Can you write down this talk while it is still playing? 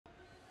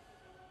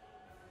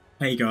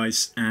Hey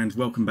guys, and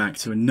welcome back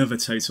to another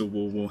Total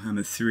War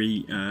Warhammer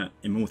 3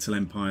 Immortal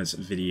Empires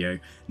video.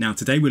 Now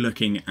today we're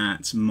looking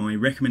at my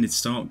recommended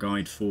start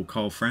guide for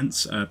Karl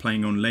Franz,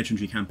 playing on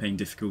Legendary Campaign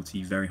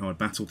difficulty, Very Hard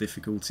Battle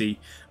difficulty.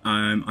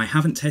 I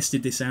haven't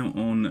tested this out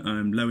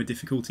on lower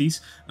difficulties,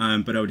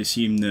 but I would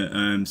assume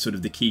that sort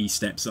of the key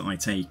steps that I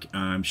take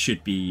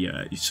should be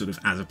sort of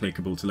as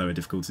applicable to lower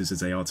difficulties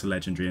as they are to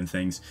Legendary and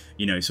things.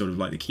 You know, sort of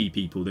like the key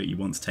people that you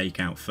want to take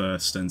out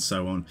first and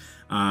so on.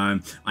 I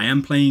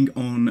am playing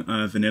on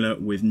vanilla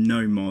with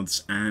no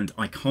mods, and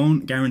I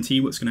can't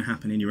guarantee what's going to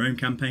happen in your own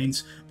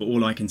campaigns, but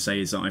all I can say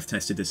is that I've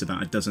tested this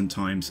about a dozen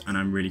times and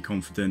I'm really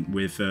confident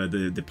with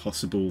the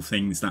possible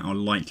things that are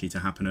likely to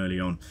happen early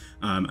on,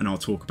 and I'll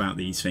talk about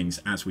these things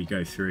as we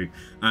go through.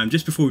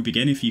 Just before we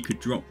begin, if you could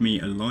drop me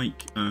a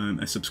like,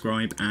 a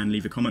subscribe and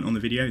leave a comment on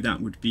the video,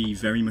 that would be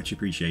very much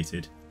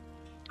appreciated.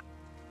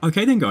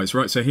 Okay then guys,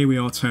 right, so here we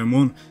are, turn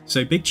 1.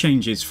 So big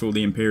changes for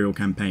the Imperial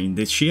campaign.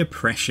 The sheer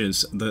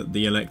pressures that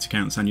the elect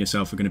accounts and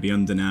yourself are going to be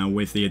under now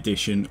with the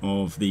addition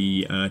of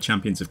the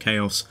Champions of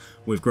Chaos,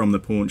 with Grom the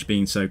Paunch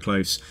being so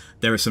close.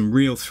 There are some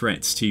real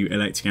threats to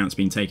elect accounts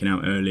being taken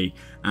out early,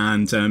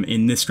 and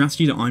in this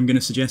strategy that I'm going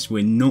to suggest,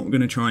 we're not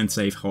going to try and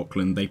save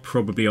Hochland. They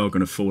probably are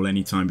going to fall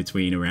any time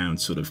between around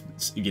sort of,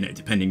 you know,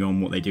 depending on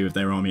what they do with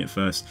their army at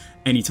first,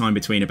 any time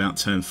between about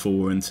turn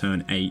 4 and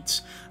turn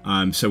 8.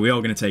 So we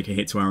are going to take a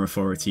hit to our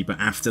authority, but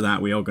after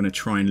that we are going to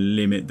try and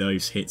limit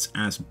those hits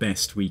as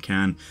best we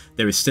can.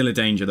 There is still a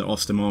danger that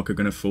Ostermark are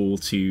going to fall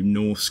to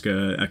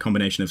Norska, a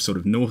combination of sort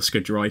of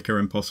Norska, Dryker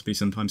and possibly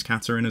sometimes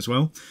Katerin as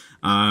well.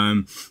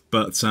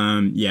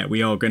 Yeah,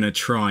 we are going to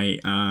try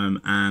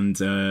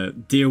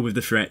and deal with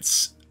the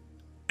threats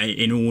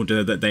in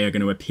order that they are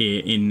going to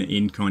appear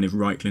in kind of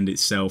Reichland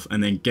itself,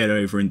 and then get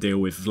over and deal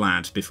with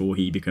Vlad before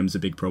he becomes a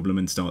big problem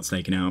and starts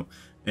taking out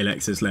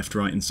Electors left,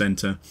 right and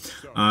centre.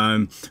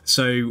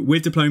 So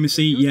with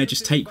diplomacy, yeah,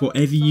 just take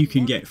whatever you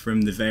can get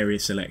from the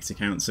various elect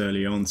accounts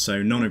early on.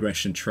 So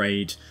non-aggression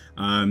trade.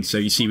 So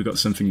you see we've got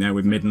something there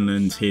with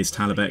Midland, here's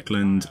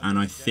Talabekland, and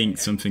I think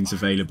something's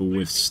available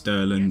with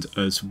Stirland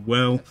as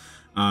well.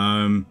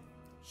 I'm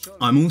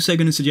also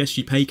going to suggest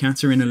you pay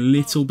Katerin a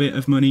little bit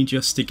of money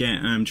just to get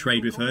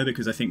trade with her,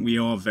 because I think we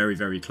are very,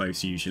 very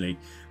close usually.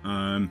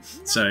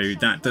 So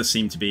that does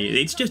seem to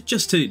be, it's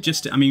just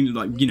to I mean,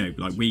 like, you know,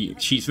 like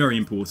she's very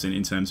important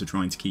in terms of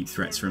trying to keep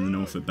threats from the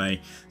Norfolk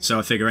Bay. So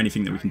I figure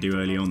anything that we can do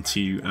early on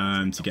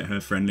to get her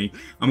friendly.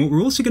 And what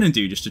we're also going to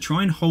do, just to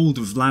try and hold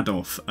Vlad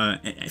off,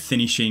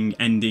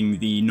 ending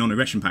the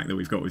non-aggression pact that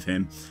we've got with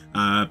him,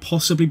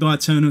 possibly by a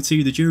turn or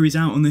two. The jury's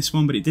out on this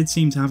one, but it did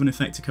seem to have an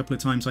effect a couple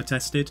of times I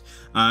tested.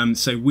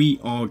 So we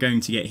are going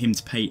to get him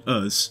to pay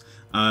us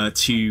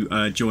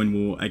to join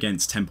war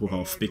against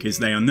Tempelhof, because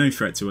they are no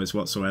threat to us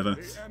whatsoever.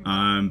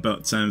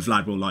 But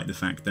Vlad will like the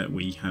fact that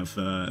we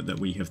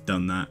have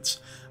done that.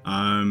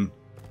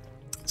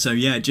 So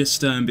yeah,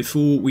 just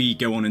before we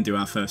go on and do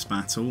our first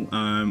battle,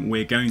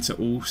 we're going to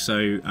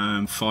also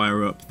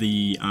fire up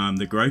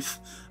the growth.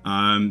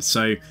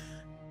 So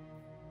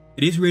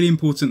it is really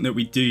important that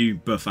we do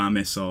buff our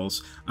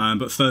missiles,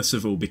 but first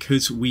of all,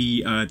 because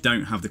we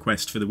don't have the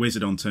quest for the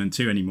wizard on turn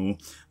 2 anymore,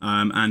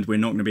 and we're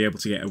not going to be able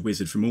to get a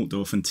wizard from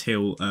Altdorf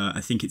until I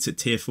think it's at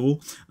tier 4,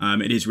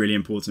 it is really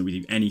important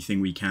we do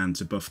anything we can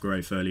to buff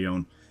growth early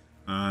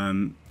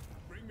on.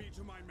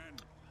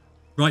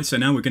 Right, so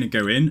now we're going to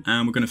go in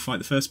and we're going to fight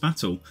the first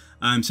battle.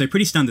 So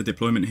pretty standard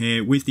deployment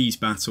here. With these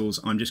battles,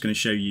 I'm just going to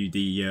show you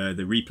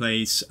the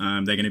replays.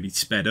 They're going to be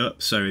sped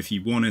up, so if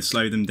you want to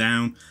slow them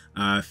down,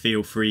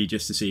 feel free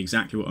just to see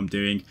exactly what I'm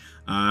doing.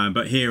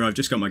 But here I've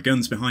just got my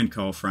guns behind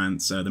Karl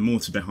Franz, the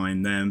mortar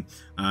behind them.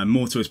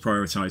 Mortar is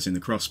prioritising the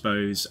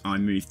crossbows. I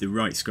moved the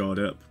right guard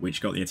up,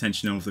 which got the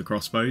attention of the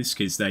crossbows,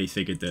 because they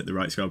figured that the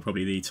right guard was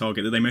probably the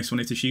target that they most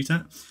wanted to shoot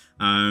at.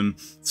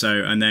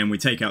 And then we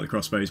take out the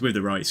crossbows with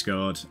the right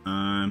guard.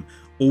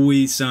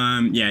 Always,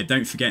 yeah,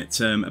 don't forget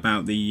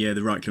about the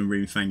Reichland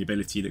Runefang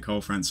ability that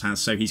Karl Franz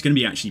has. So he's going to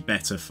be actually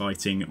better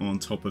fighting on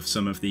top of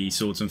some of the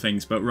swords and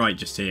things. But right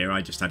just here,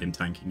 I just had him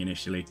tanking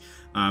initially.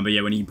 But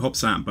yeah, when he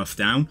pops that buff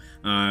down,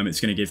 it's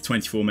going to give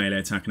 24 melee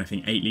attack and I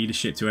think 8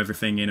 leadership to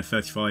everything in a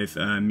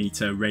 35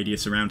 meter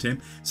radius around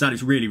him. So that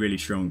is really, really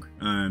strong.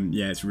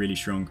 Yeah, it's really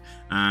strong.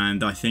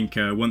 And I think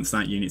once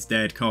that unit's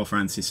dead, Karl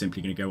Franz is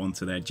simply going to go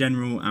onto their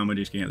general, and we're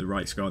just going to get the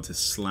Reichsguard to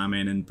slam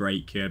in and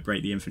break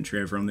the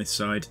infantry over on this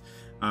side.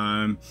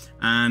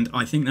 And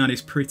I think that is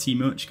pretty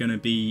much going to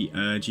be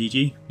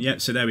GG.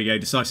 Yep, so there we go,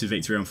 decisive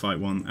victory on fight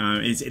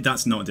 1.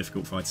 That's not a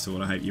difficult fight at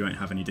all. I hope you won't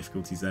have any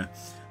difficulties there.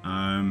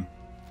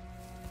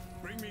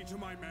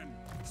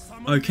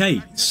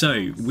 Okay,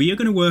 so we are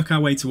going to work our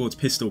way towards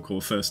Pistol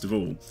Corps first of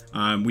all.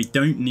 We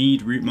don't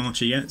need Route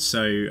Marcher yet,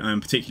 so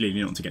particularly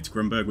not to get to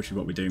Grunberg, which is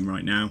what we're doing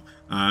right now.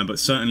 But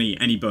certainly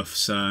any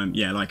buffs,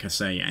 yeah, like I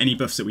say, any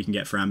buffs that we can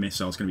get for our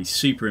missiles is going to be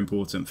super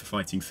important for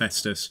fighting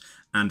Festus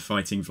and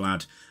fighting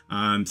Vlad.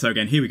 So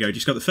again, here we go.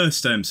 Just got the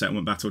first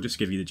settlement battle, just to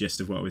give you the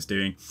gist of what I was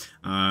doing.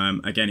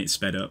 Again, it's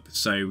sped up.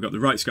 So we've got the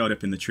right guard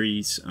up in the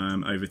trees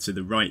over to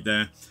the right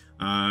there.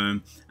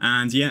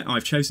 And yeah,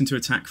 I've chosen to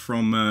attack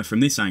from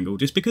this angle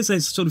just because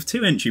there's sort of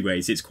 2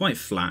 entryways. It's quite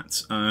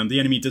flat. The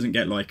enemy doesn't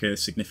get like a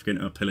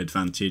significant uphill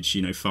advantage,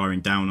 you know,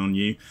 firing down on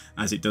you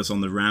as it does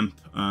on the ramp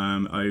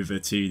over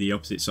to the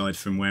opposite side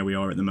from where we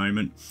are at the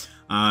moment.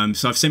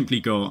 So I've simply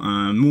got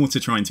mortar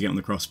trying to get on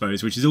the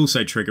crossbows, which is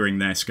also triggering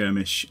their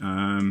skirmish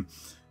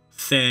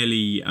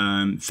fairly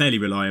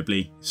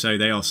reliably. So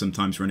they are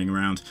sometimes running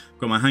around.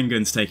 Got my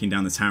handguns taking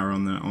down the tower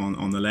on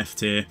the left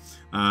here.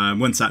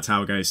 Once that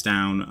tower goes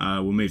down,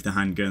 we'll move the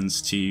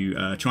handguns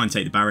to try and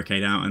take the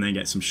barricade out and then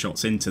get some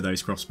shots into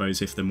those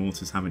crossbows if the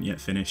mortars haven't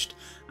yet finished.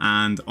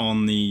 And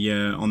on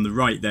the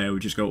right there,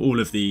 we've just got all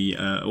of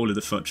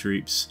the foot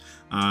troops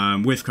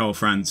with Karl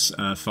Franz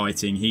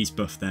fighting. He's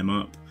buffed them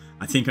up.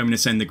 I think I'm going to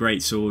send the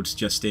great swords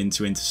just in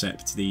to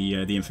intercept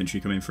the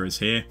infantry coming for us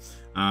here.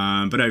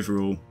 But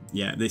overall,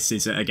 yeah, this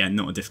is again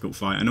not a difficult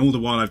fight. And all the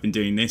while I've been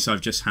doing this,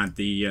 I've just had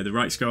the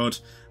Reichsguard.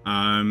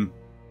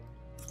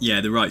 Yeah,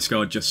 the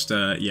Reichsguard just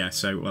yeah.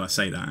 So well, I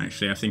say that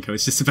actually. I think I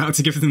was just about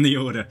to give them the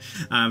order.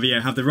 But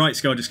yeah, have the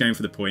Reichsguard just going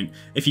for the point.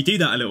 If you do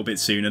that a little bit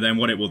sooner, then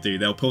what it will do,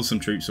 they'll pull some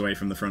troops away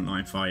from the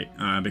frontline fight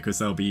because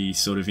they'll be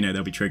sort of, you know,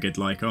 they'll be triggered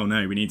like, oh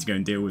no, we need to go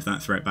and deal with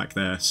that threat back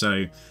there.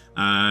 So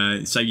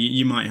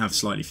you might have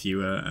slightly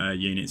fewer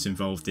units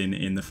involved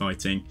in the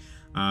fighting.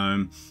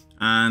 Yeah,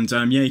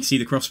 you can see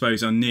the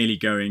crossbows are nearly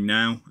going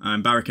now.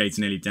 Barricades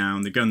nearly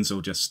down. The guns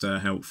will just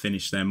help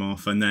finish them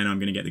off, and then I'm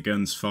going to get the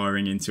guns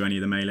firing into any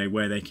of the melee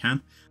where they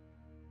can.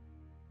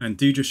 And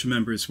do just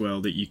remember as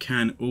well that you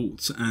can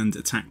alt and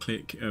attack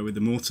click with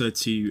the mortar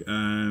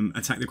to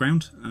attack the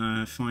ground,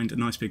 find a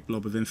nice big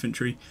blob of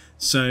infantry.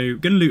 So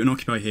going to loot and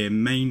occupy here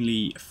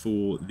mainly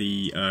for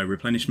the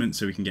replenishment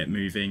so we can get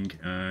moving,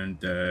 and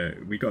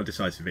we got a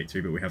decisive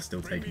victory, but we have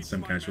still taken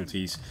some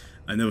casualties.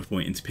 Another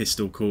point into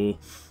pistol corps.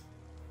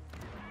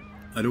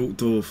 At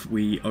Altdorf,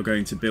 we are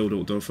going to build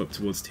Altdorf up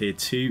towards tier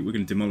 2. We're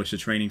going to demolish the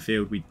training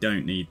field. We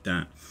don't need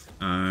that.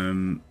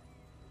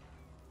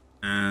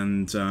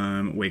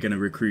 We're going to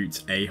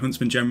recruit a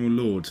Huntsman General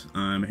Lord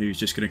who's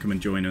just going to come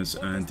and join us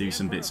and do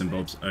some bits and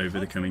bobs over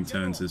the coming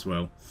turns as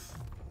well.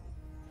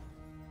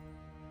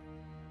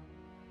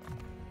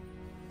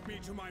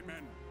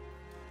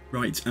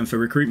 Right, and for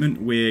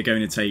recruitment, we're going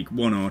to take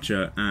 1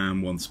 archer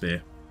and 1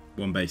 spear.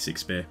 1 basic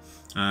spear.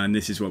 And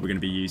this is what we're going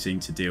to be using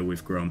to deal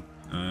with Grom.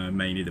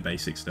 Mainly the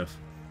basic stuff.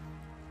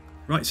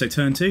 Right, so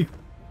turn 2.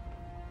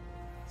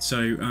 So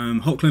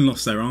Hochland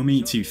lost their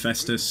army to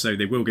Festus, so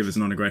they will give us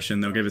non-aggression.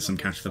 They'll give us some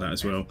cash for that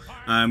as well.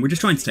 We're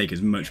just trying to take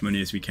as much money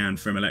as we can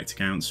from elect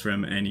accounts,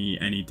 from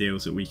any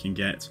deals that we can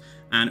get.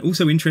 And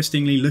also,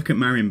 interestingly, look at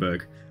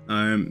Marienburg.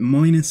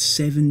 Minus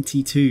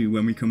 72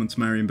 when we come onto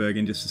Marienburg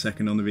in just a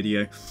second on the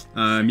video.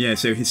 Yeah,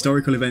 so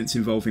historical events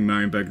involving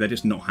Marienburg, they're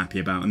just not happy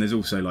about, and there's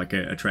also like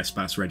a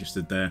trespass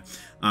registered there.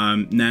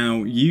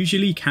 Now,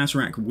 usually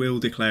Khazrak will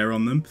declare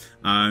on them,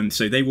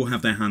 so they will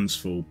have their hands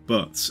full,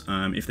 but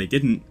if they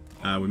didn't,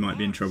 we might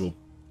be in trouble.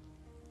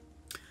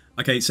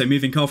 Okay, so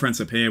moving Karl Franz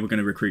up here, we're going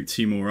to recruit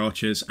 2 more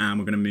archers, and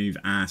we're going to move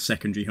our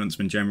secondary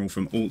Huntsman General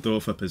from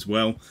Altdorf up as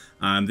well.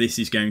 This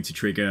is going to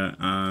trigger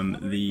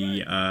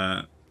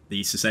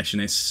the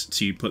secessionists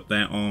to put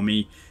their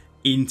army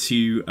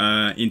into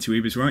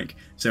Ubersreich.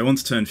 So on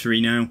to turn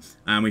 3 now,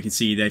 and we can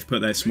see they've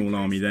put their small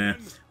army there.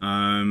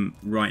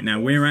 Right now,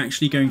 we're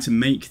actually going to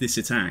make this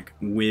attack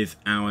with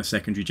our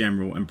secondary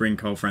general and bring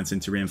Karl Franz in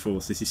to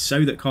reinforce. This is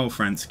so that Karl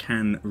Franz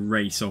can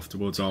race off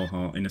towards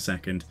Alhart in a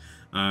second.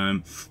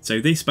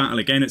 So this battle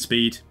again at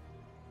speed.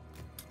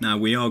 Now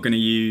we are going to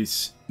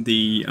use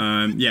the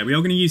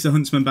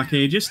Huntsman back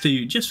here just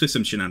for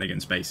some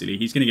shenanigans. Basically,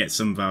 he's going to get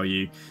some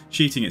value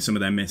shooting at some of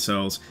their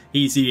missiles.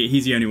 He's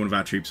the only one of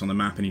our troops on the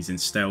map, and he's in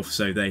stealth,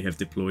 so they have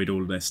deployed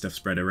all of their stuff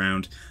spread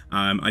around.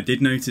 I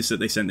did notice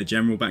that they sent the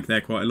general back there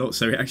quite a lot,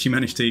 so we actually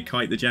managed to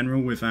kite the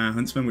general with our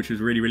Huntsman, which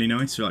was really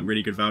nice. So like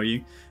really good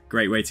value.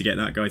 Great way to get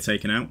that guy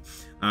taken out.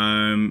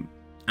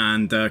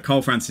 And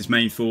Karl Franz's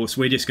main force,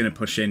 we're just going to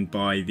push in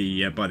by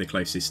the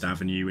closest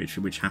avenue,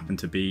 which happened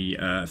to be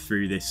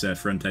through this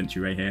front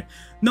entryway here.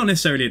 Not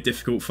necessarily a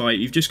difficult fight.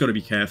 You've just got to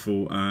be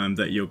careful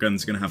that your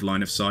guns are going to have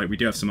line of sight. We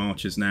do have some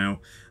archers now.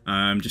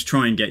 Just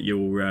try and get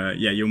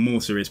your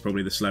mortar is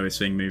probably the slowest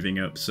thing moving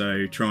up.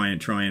 So try and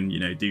try and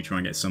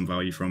get some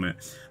value from it.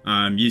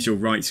 Use your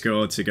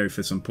Reichsguard to go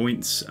for some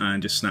points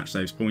and just snatch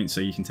those points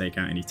so you can take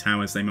out any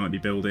towers they might be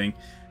building.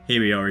 Here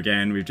we are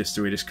again. We're just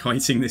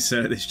kiting this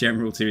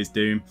general to his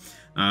doom,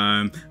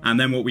 and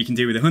then what we can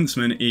do with the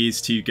Huntsman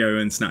is to go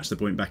and snatch the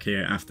point back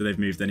here after they've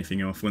moved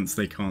anything off once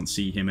they can't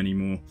see him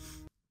anymore.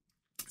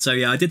 So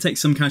yeah, I did take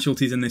some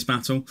casualties in this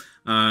battle,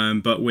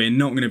 but we're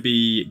not going to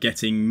be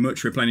getting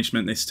much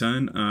replenishment this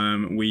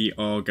turn. We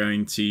are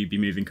going to be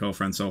moving Karl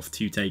Franz off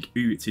to take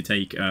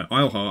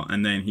Eilhart,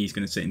 and then he's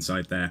going to sit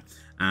inside there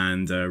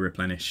and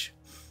replenish.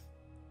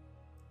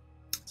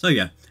 So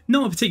yeah,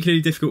 not a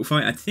particularly difficult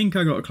fight. I think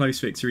I got a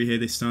close victory here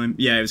this time.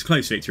 Yeah, it was a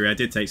close victory. I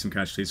did take some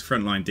casualties. The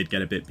front line did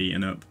get a bit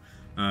beaten up.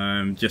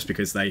 just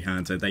because they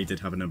did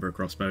have a number of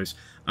crossbows.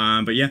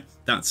 But yeah,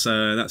 that's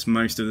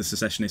most of the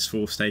secessionist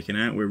force taken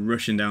out. We're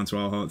rushing down to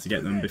Alhart to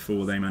get them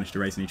before they manage to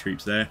raise any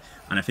troops there,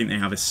 and I think they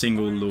have a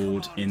single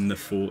lord in the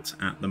fort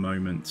at the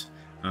moment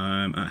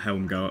at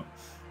Helmgart.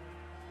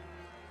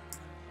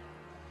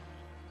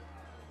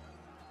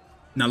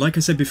 Now, like I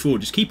said before,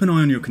 just keep an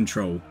eye on your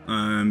control,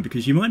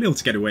 because you might be able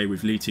to get away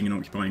with looting and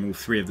occupying all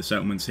 3 of the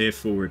settlements here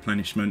for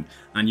replenishment,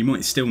 and you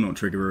might still not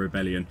trigger a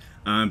rebellion.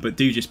 But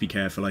do just be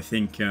careful. I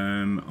think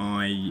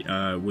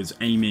I was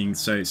aiming...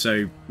 So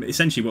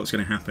essentially what's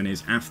going to happen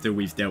is, after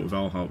we've dealt with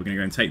Alhart, we're going to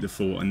go and take the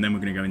fort, and then we're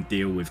going to go and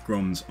deal with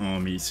Grom's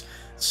armies.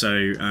 So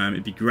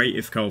it'd be great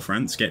if Karl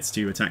Franz gets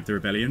to attack the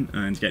rebellion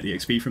and get the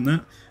XP from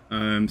that.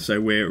 So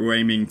we're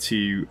aiming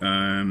to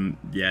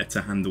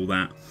to handle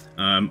that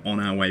on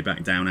our way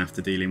back down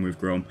after dealing with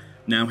Grom.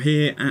 Now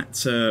here at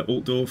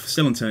Altdorf,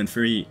 still on turn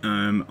 3,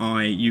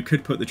 you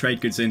could put the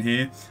trade goods in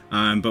here,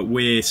 but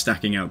we're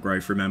stacking out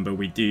growth. Remember,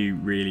 we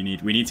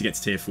need to get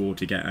to tier 4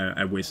 to get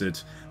a wizard,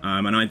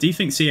 and I do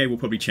think CA will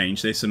probably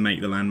change this and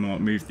make the landmark,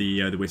 move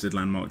the wizard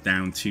landmark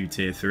down to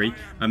tier 3,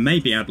 and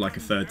maybe add like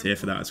a 3rd tier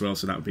for that as well.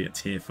 So that would be at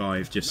tier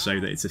 5, just so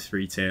that it's a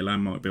 3-tier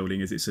landmark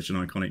building, as it's such an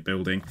iconic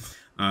building.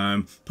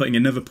 Putting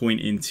another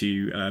point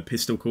into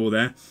Pistol Corps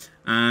there,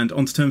 and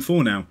on to turn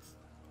 4 now.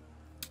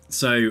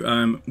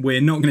 So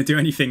we're not going to do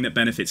anything that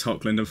benefits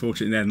Hochland.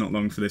 Unfortunately, they're not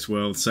long for this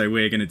world. So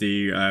we're going to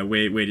do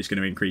we're just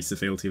going to increase the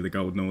fealty of the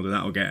Golden Order.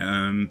 That'll get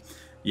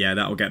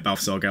that'll get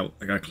Balthasar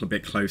a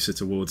bit closer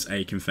towards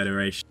a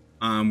confederation.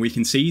 We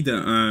can see that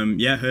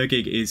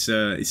Hergig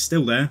is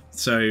still there.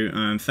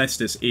 So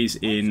Festus is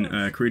in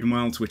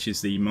Crudenwald, which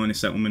is the minor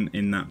settlement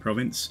in that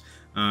province.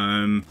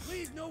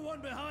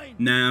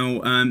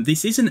 Now,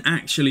 this isn't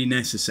actually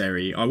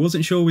necessary. I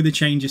wasn't sure with the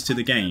changes to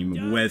the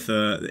game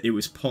whether it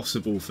was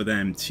possible for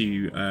them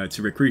to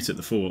recruit at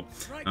the fort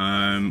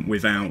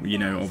without,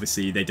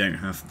 obviously they don't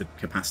have the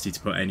capacity to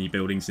put any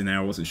buildings in there.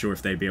 I wasn't sure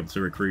if they'd be able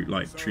to recruit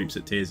like troops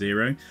at tier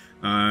 0.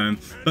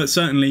 But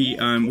certainly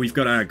we've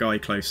got our guy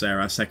close there,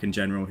 our 2nd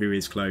general, who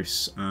is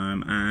close,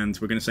 and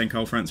we're going to send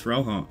Karl Franz for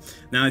Alhart.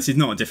 Now, this is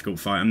not a difficult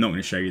fight. I'm not going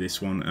to show you this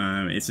one.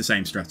 It's the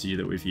same strategy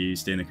that we've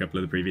used in a couple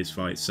of the previous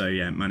fights. So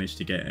yeah, managed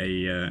to get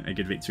a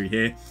good victory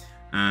here.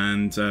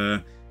 And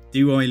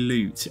do I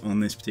loot on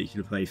this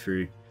particular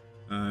playthrough?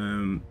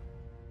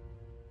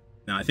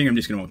 No, I think I'm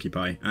just going to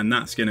occupy, and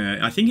that's going to...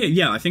 I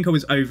think I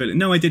was over...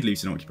 No, I did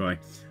loot and occupy.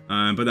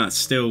 But that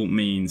still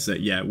means that,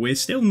 yeah, we're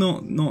still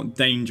not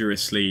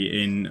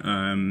dangerously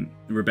in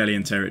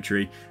rebellion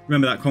territory.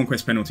 Remember, that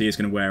conquest penalty is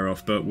going to wear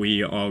off, but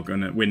we're not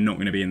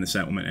going to be in the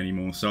settlement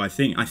anymore. So I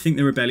think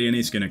the rebellion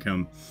is going to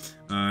come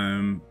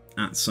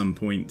at some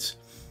point.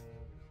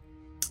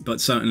 But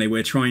certainly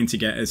we're trying to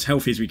get as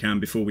healthy as we can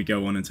before we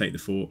go on and take the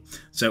fort.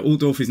 So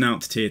Altdorf is now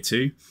up to tier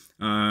 2.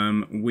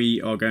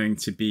 We are going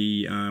to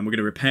be, we're going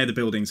to repair the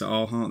buildings at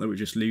Alhart that we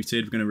just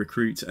looted. We're going to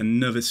recruit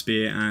another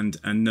spear and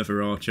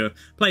another archer.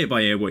 Play it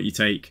by ear what you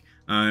take.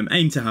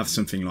 Aim to have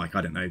something like,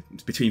 I don't know,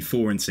 between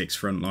 4 and 6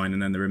 frontline,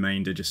 and then the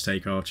remainder just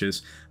take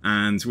archers.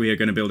 And we are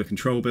going to build a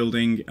control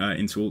building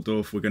into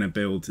Altdorf. We're going to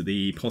build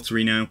the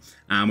pottery now,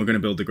 and we're going to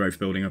build the growth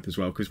building up as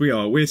well, because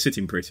we're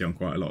sitting pretty on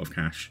quite a lot of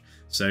cash.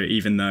 So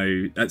even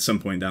though at some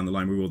point down the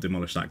line we will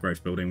demolish that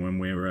growth building when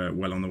we're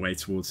well on the way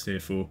towards tier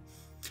 4.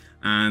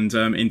 And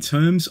in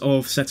terms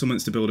of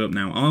settlements to build up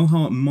now,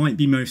 Alhart might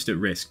be most at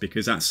risk,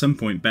 because at some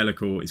point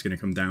Bellicor is going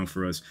to come down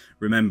for us.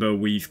 Remember,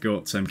 we've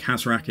got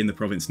Khazrak in the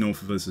province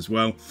north of us as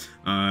well.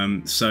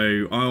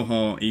 So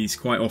Alhart is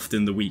quite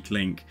often the weak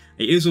link.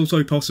 It is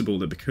also possible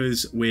that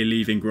because we're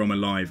leaving Grom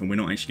alive and we're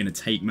not actually going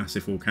to take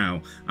Massif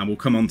Orcal, and we'll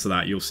come on to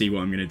that, you'll see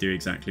what I'm going to do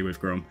exactly with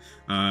Grom.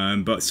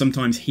 But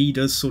sometimes he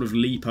does sort of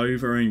leap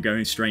over and go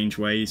in strange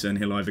ways, and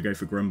he'll either go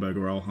for Grumberg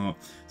or Alhart.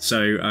 So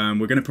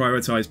we're going to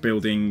prioritise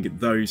building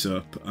those up.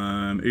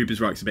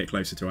 Ubersreich's a bit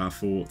closer to our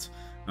fort.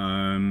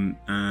 Yeah,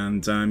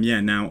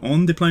 now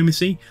on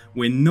diplomacy,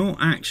 we're not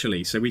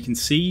actually. So we can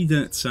see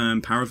that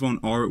Paravon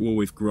are at war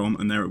with Grom,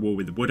 and they're at war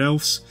with the Wood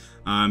Elves.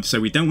 So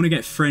we don't want to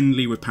get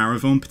friendly with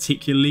Paravon,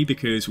 particularly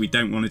because we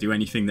don't want to do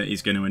anything that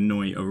is going to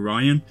annoy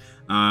Orion.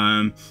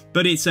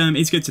 But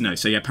it's good to know.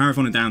 So yeah,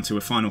 Paravon are down to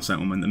a final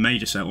settlement, the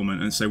major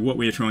settlement, and so what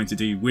we are trying to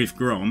do with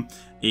Grom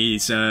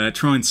is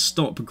try and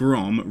stop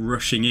Grom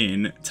rushing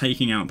in,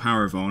 taking out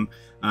Paravon,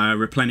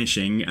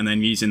 replenishing, and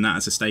then using that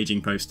as a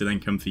staging post to then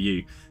come for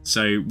you.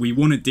 So we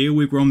want to deal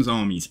with Grom's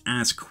armies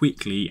as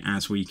quickly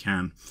as we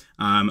can,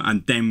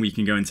 and then we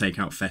can go and take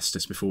out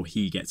Festus before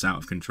he gets out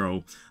of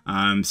control.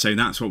 So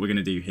that's what we're going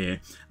to do here,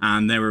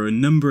 and there are a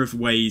number of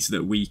ways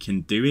that we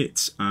can do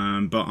it,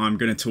 but I'm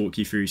going to talk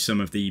you through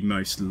some of the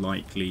most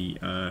likely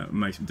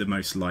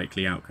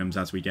outcomes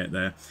as we get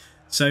there.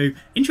 So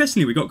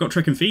interestingly, we got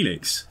Gottrek and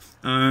Felix.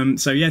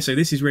 So yeah, so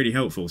this is really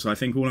helpful. So I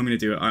think all I'm going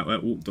to do at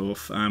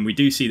Altdorf, we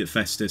do see that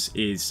Festus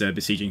is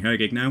besieging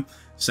Hergig now,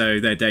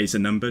 so their days are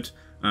numbered.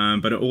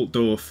 But at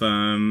Altdorf,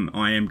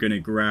 I am going to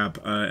grab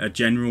a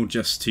general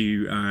just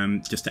to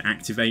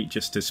activate,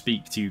 just to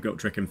speak to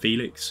Gottrek and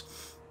Felix.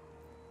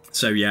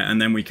 So yeah, and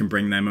then we can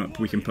bring them up.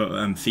 We can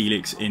put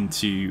Felix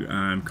into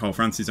Karl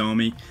Franz's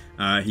army.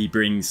 He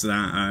brings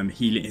that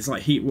healing. It's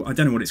like I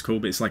don't know what it's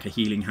called, but it's like a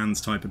healing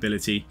hands type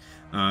ability.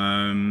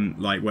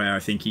 Like where I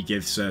think he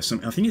gives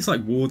some. I think it's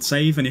like ward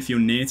save, and if you're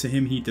near to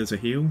him, he does a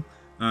heal.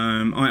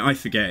 I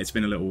forget. It's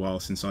been a little while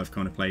since I've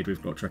kind of played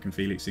with Gotrek and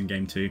Felix in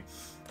game 2.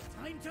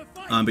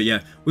 But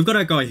yeah, we've got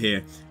our guy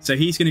here. So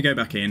he's going to go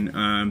back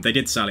in. They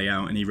did sally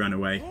out and he ran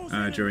away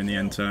during the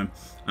end turn.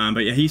 But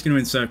yeah, he's going to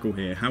encircle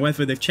here.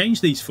 However, they've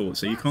changed these forts,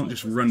 so you can't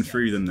just run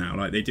through them now.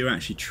 Like, they do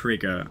actually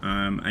trigger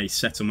a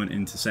settlement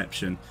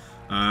interception.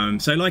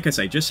 So like I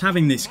say, just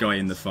having this guy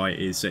in the fight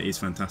is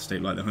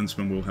fantastic. Like, the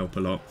Huntsman will help a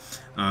lot.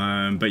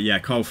 But yeah,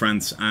 Karl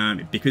Franz,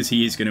 because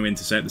he is going to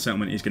intercept, the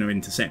settlement is going to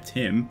intercept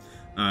him.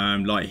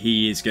 Like,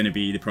 he is going to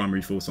be the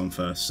primary force on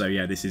first. So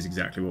yeah, this is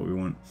exactly what we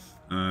want.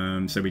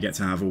 So we get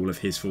to have all of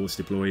his force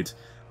deployed.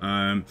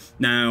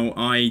 Now,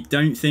 I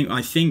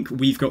think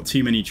we've got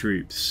too many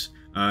troops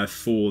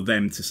for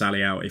them to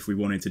sally out if we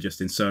wanted to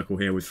just encircle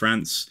here with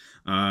France.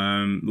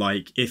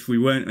 Like, if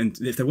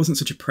there wasn't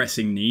such a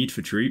pressing need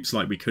for troops,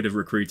 like, we could have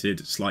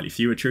recruited slightly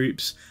fewer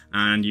troops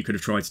and you could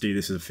have tried to do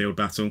this as a field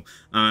battle.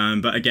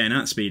 But again,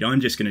 at speed, I'm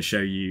just going to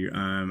show you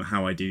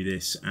how I do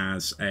this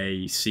as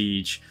a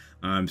siege.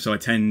 So I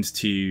tend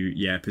to,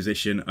 yeah,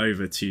 position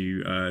over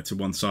to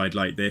one side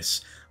like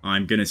this.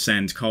 I'm going to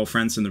send Karl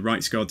Franz and the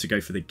Reichsguard to go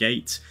for the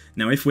gate.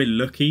 Now, if we're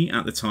lucky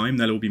at the time,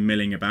 they'll all be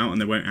milling about and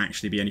there won't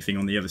actually be anything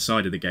on the other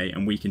side of the gate,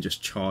 and we can just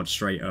charge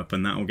straight up,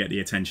 and that will get the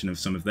attention of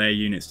some of their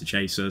units to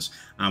chase us,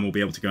 and we'll be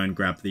able to go and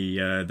grab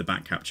the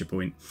back capture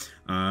point.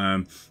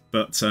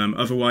 But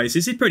otherwise,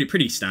 this is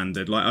pretty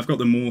standard. Like, I've got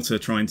the mortar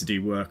trying to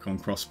do work on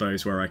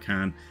crossbows where I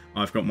can.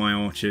 I've got my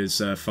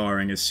archers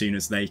firing as soon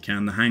as they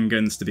can. The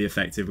handguns, to be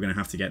effective, we're going to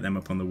have to get them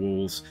up on the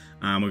walls.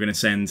 We're going to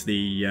send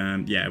the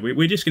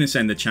we're just going to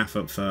send the chaff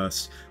up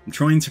first. I'm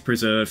trying to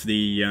preserve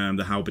the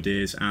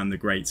halberdiers and the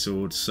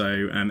greatswords,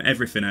 so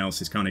everything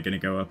else is kind of going to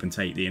go up and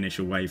take the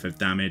initial wave of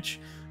damage.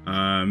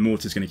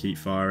 Mortar's going to keep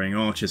firing.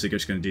 Archers are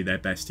just going to do their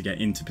best to get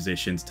into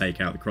position to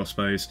take out the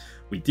crossbows.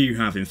 We do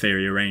have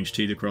inferior range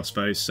to the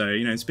crossbows, so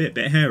you know, it's a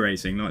bit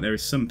hair-raising. Like, there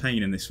is some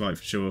pain in this fight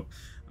for sure.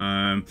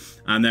 And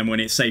then when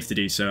it's safe to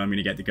do so, I'm going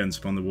to get the guns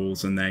up on the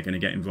walls, and they're going to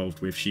get involved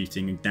with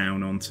shooting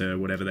down onto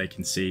whatever they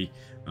can see.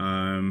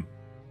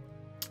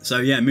 So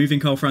yeah,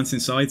 moving Karl Franz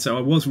inside. So I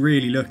was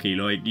really lucky.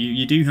 Like,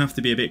 you do have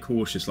to be a bit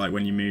cautious, like,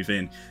 when you move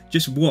in.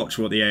 Just watch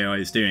what the AI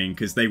is doing,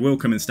 because they will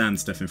come and stand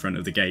stuff in front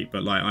of the gate.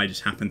 But like, I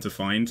just happened to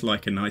find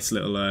like a nice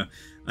little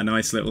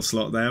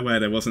slot there where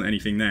there wasn't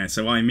anything there.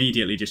 So I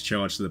immediately just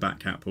charged to the back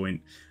cap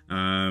point.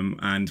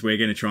 And we're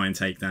going to try and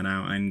take that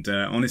out. And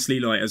honestly,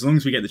 like, as long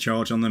as we get the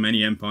charge on them,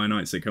 any Empire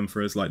Knights that come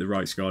for us, like the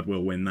Reichsguard,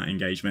 will win that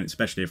engagement,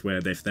 especially if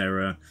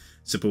they're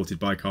supported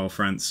by Karl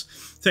Franz.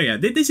 So yeah,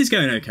 this is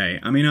going okay.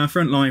 I mean, our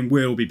front line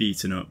will be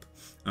beaten up.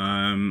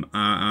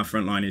 Our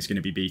front line is going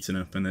to be beaten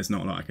up, and there's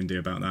not a lot I can do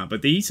about that.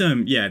 But these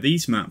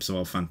these maps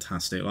are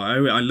fantastic. Like,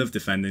 I love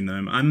defending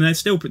them, and they're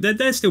still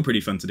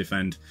pretty fun to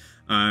defend.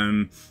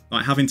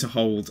 Like, having to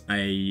hold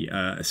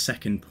a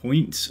second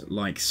point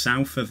like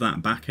south of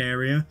that back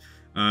area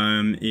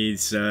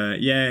is a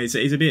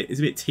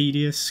bit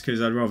tedious,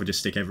 because I'd rather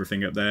just stick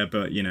everything up there.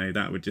 But you know,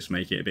 that would just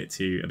make it a bit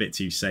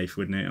too safe,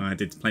 wouldn't it? I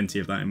did plenty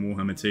of that in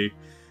Warhammer 2.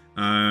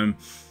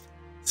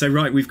 So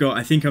right,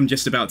 I think I'm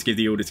just about to give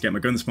the order to get my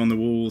guns upon the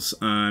walls.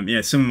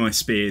 Yeah, some of my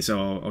spears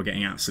are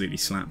getting absolutely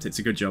slapped. It's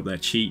a good job they're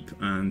cheap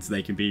and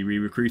they can be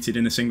re-recruited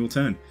in a single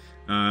turn.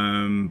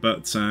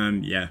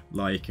 Yeah,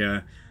 like,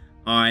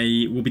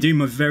 I will be doing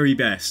my very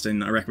best,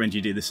 and I recommend you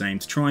do the same,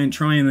 to try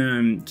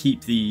and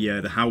keep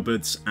the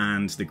halberds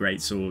and the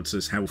greatswords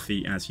as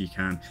healthy as you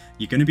can.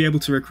 You're going to be able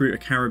to recruit a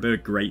Caribou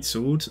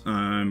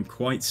greatsword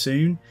quite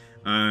soon.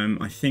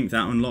 I think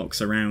that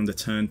unlocks around the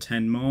turn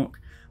 10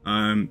 mark.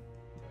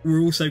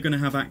 We're also going to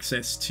have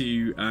access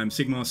to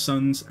Sigmar's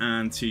Sons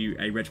and to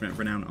a regiment of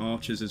renowned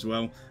archers as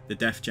well, the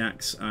Death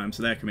Jacks,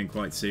 so they're coming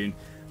quite soon.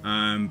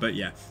 But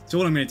yeah, so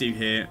what I'm going to do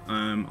here,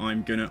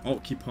 I'm going to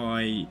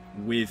occupy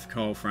with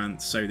Karl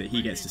Franz so that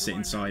he gets to sit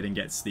inside and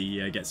gets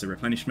the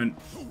replenishment.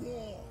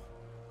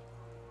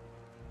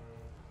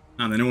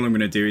 And then all I'm going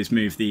to do is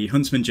move the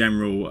Huntsman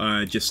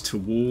General just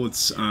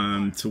towards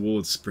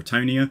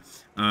Bretonia.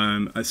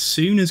 As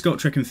soon as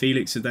Gotrek and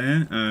Felix are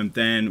there,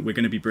 then we're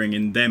going to be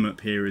bringing them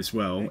up here as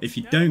well. If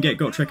you don't get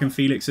Gotrek and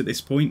Felix at this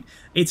point,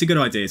 it's a good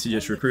idea to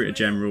just recruit a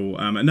general,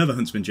 another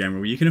Huntsman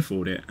General. You can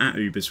afford it at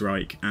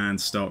Ubersreich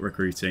and start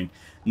recruiting.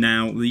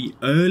 Now, the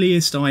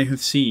earliest I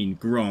have seen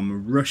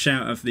Grom rush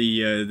out of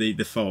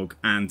the fog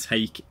and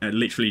take,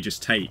 literally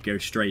just go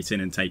straight in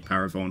and take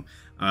Paravon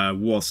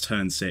was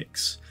turn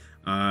 6.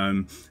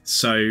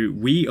 So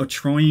we are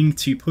trying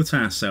to put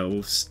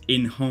ourselves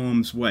in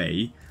harm's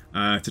way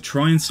to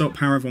try and stop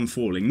Paravon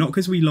falling. Not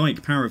because we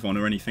like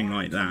Paravon or anything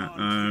like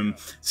that,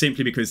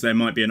 simply because there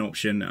might be an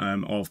option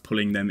of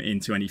pulling them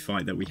into any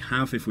fight that we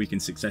have if we can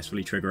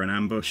successfully trigger an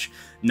ambush.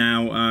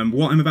 Now,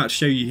 what I'm about to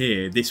show you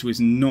here, this was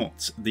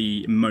not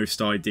the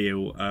most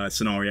ideal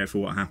scenario for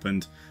what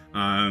happened.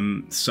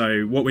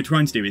 So what we're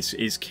trying to do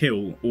is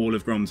kill all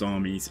of Grom's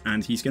armies,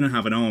 and he's going to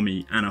have an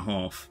army and a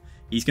half.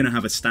 He's going to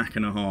have a stack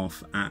and a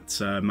half at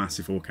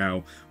Massive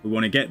Orcal. We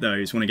want to get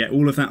those, want to get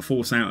all of that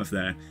force out of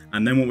there,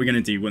 and then what we're going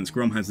to do, once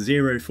Grom has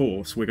 0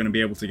 force, we're going to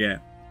be able to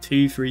get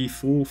 2, 3,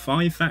 4,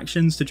 5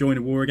 factions to join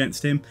a war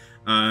against him,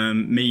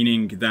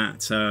 meaning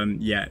that,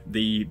 yeah,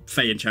 the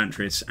Fey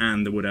Enchantress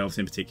and the Wood Elves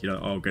in particular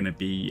are going to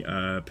be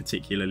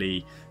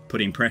particularly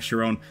putting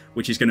pressure on,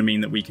 which is going to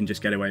mean that we can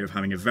just get away with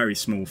having a very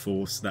small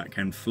force that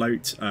can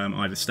float,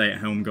 either stay at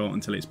Helmgott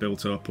until it's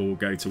built up or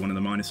go to one of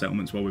the minor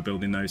settlements while we're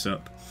building those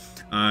up.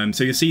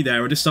 So you'll see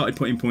there, I just started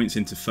putting points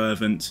into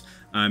Fervent.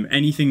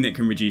 Anything that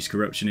can reduce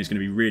corruption is going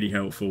to be really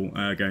helpful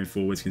going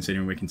forwards,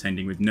 considering we're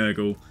contending with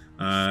Nurgle,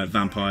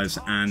 vampires,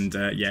 and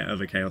yeah,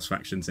 other Chaos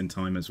factions in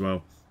time as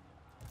well.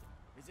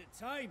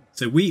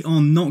 So we are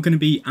not going to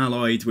be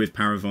allied with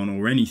Paravon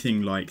or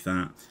anything like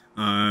that.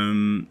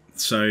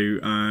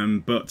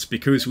 But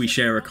because we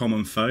share a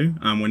common foe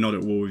and we're not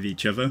at war with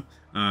each other,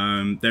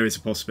 there is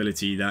a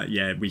possibility that,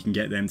 yeah, we can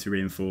get them to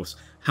reinforce.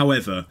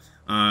 However,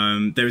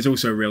 there is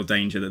also a real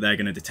danger that they're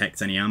going to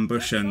detect any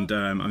ambush, and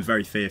I'm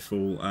very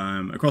fearful.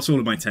 Across all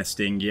of my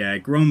testing, yeah,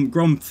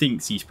 Grom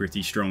thinks he's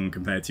pretty strong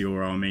compared to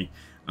your army.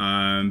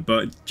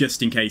 But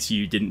just in case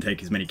you didn't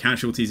take as many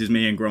casualties as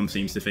me, and Grom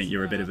seems to think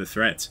you're a bit of a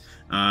threat,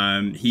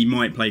 he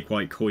might play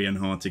quite coy and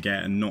hard to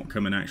get and not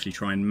come and actually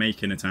try and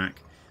make an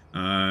attack,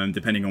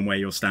 depending on where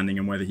you're standing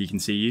and whether he can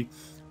see you.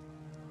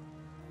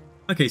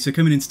 Okay, so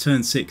coming into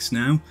turn 6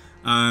 now.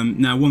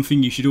 Now, one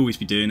thing you should always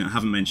be doing, I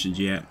haven't mentioned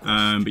yet,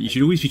 but you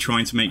should always be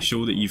trying to make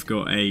sure that you've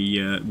got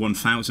a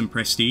 1000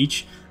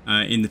 prestige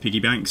in the piggy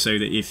bank, so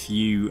that if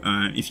you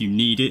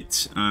need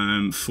it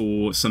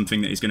for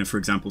something that is going to, for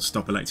example,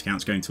 stop Elector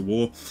Counts going to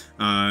war,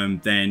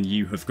 then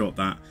you have got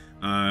that.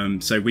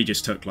 So we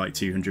just took like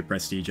 200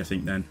 prestige, I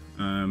think, then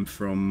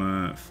from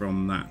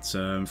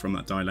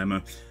that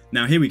dilemma.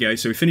 Now here we go.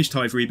 So we finished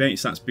Tithe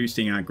Rebates. That's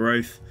boosting our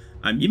growth.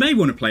 You may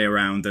want to play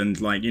around and,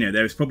 like, you know,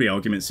 there's probably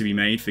arguments to be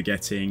made for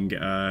getting,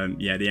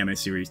 yeah, the MO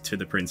series to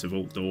the Prince of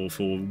Altdor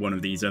for one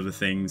of these other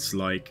things,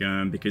 like,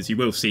 because you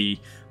will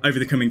see over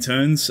the coming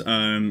turns,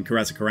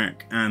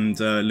 Khazrak and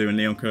Lu and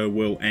Leonka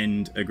will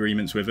end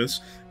agreements with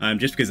us,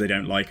 just because they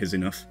don't like us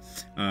enough.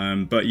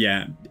 But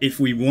yeah, if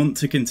we want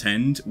to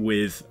contend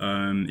with,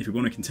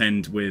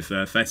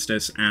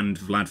 Festus and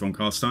Vlad von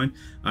Karstein,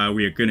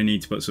 we are going to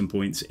need to put some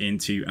points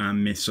into our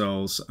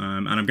missiles,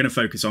 and I'm going to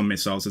focus on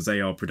missiles as they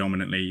are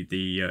predominantly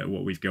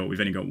what we've got.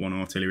 We've only got one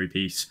artillery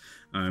piece.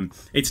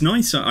 It's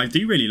nice. I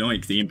do really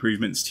like the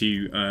improvements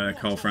to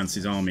Karl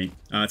Franz's army,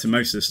 to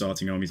most of the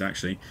starting armies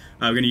actually.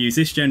 We're going to use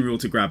this general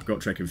to grab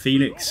Gotrek and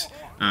Felix,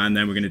 and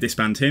then we're going to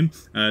disband him.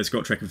 As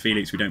Gotrek and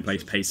Felix we don't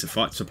place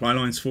supply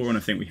lines for, and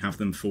I think we have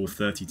them for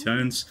 30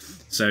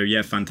 turns. So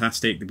yeah,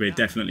 fantastic. We're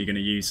definitely going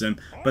to use them.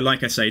 But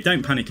like I say,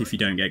 don't panic if you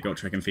don't get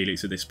Gotrek and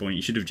Felix at this point.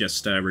 You should have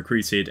just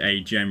recruited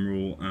a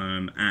general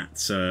at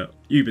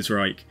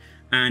Ubersreich,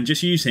 and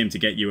just use him to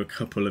get you a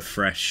couple of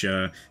fresh,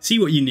 see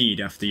what you need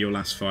after your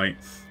last fight.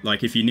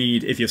 Like if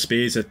your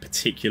spears are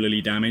particularly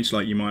damaged,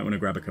 like you might want to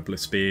grab a couple of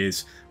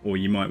spears, or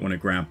you might want to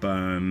grab,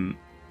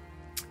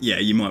 yeah,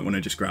 you might want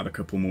to just grab a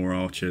couple more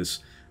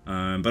archers.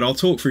 But I'll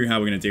talk through how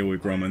we're going to deal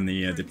with Grom and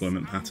the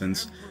deployment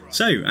patterns.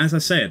 So, as I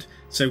said,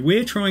 so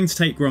we're trying to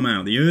take Grom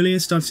out. The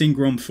earliest I've seen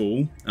Grom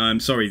fall,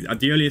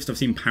 the earliest I've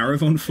seen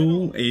Paravon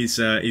fall is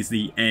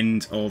the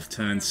end of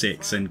turn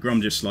 6, and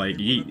Grom just like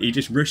he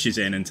just rushes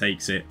in and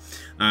takes it.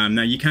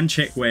 Now you can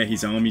check where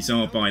his armies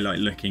are by like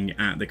looking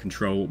at the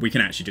control. We can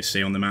actually just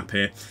see on the map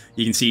here.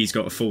 You can see he's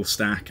got a full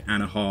stack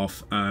and a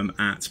half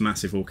at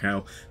Massive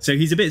Orcal. So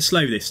he's a bit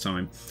slow this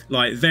time.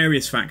 Like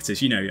various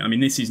factors, you know. I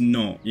mean, this is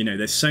not, you know,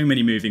 there's so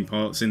many moving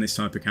parts in this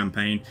type of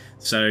campaign.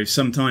 So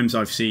sometimes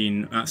I've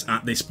seen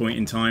at this point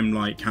in time,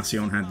 like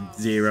Cassian had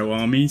 0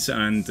 armies,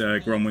 and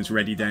Grom was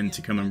ready then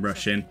to come and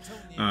rush in.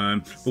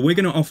 But we're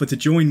going to offer to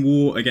join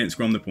war against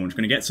Grom the Paunch.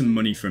 We're going to get some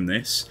money from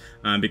this,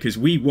 because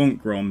we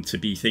want Grom to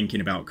be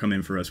thinking about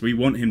coming for us. We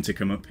want him to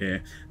come up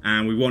here,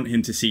 and we want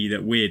him to see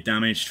that we're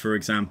damaged, for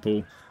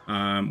example.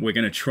 We're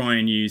going to try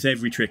and use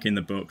every trick in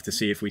the book to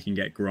see if we can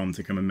get Grom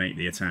to come and make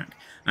the attack.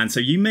 And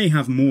so you may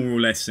have more or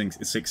less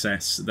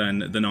success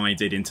than I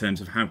did in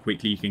terms of how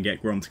quickly you can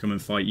get Grom to come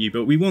and fight you,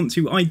 but we want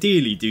to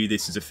ideally do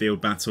this as a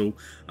field battle.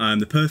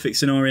 The perfect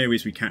scenario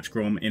is we catch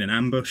Grom in an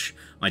ambush.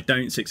 I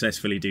don't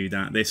successfully do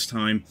that this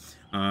time.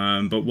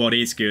 But what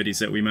is good is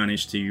that we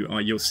manage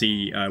to, you'll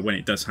see when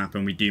it does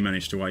happen, we do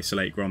manage to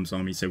isolate Grom's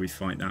army, so we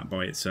fight that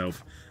by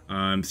itself.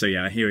 So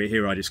yeah,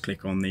 here I just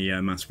click on the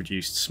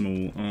mass-produced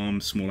small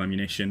arms, small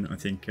ammunition, I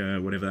think,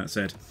 whatever that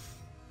said.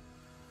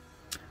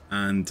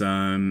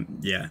 And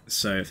yeah,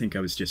 so I think I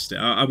was just,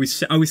 I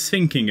was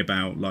thinking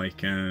about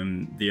like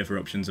the other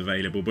options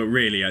available, but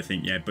really I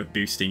think, yeah, but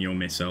boosting your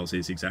missiles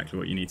is exactly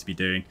what you need to be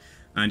doing.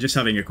 And just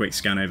having a quick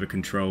scan over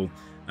control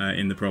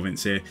in the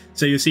province here.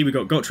 So you'll see we've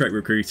got Gotrek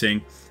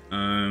recruiting,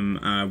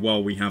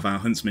 while we have our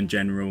Huntsman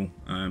General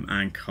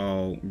and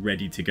Karl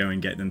ready to go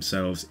and get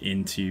themselves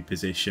into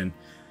position.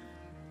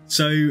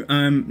 So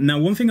now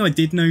one thing I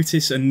did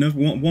notice,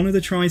 one of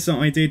the tries that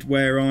I did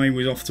where I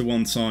was off to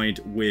one side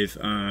with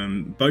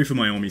both of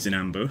my armies in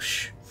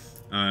ambush,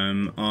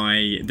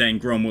 then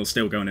Grom will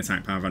still go and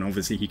attack Paravan.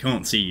 Obviously he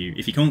can't see you.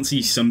 If he can't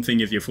see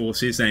something of your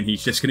forces, then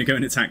he's just going to go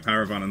and attack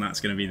Paravan, and that's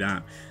going to be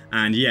that.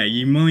 And yeah,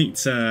 you might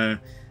say,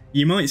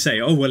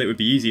 oh well, it would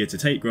be easier to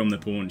take Grom the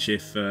Paunch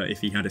if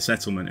he had a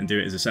settlement and do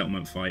it as a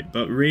settlement fight.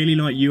 But really,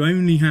 like, you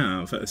only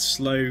have a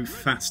slow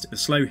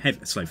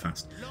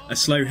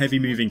heavy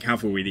moving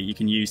cavalry that you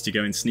can use to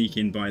go and sneak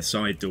in by a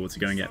side door to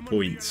go and get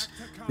points.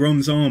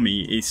 Grom's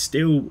army is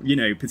still, you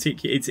know,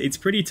 it's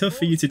pretty tough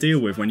for you to deal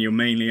with when you're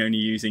mainly only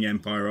using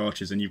Empire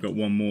archers and you've got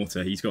one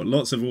mortar. He's got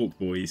lots of orc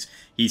boys,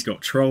 he's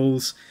got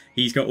trolls,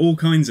 he's got all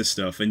kinds of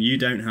stuff, and you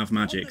don't have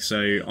magic.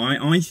 So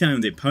I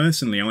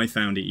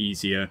found it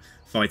easier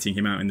fighting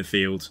him out in the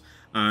field.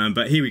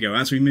 But here we go.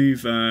 As we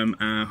move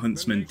our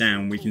huntsman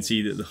down, we can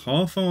see that the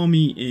half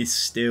army is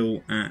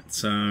still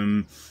at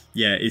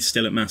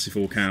Massive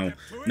Orcal.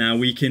 Now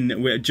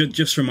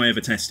just from my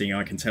other testing,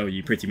 I can tell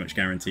you pretty much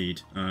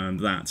guaranteed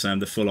that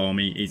the full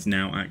army is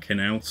now at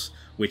Canals,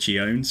 which he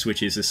owns,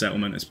 which is a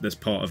settlement that's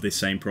part of this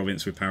same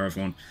province with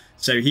Paravan.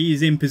 So he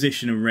is in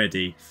position and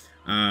ready.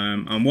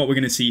 And what we're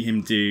going to see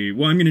him do,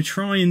 what I'm going to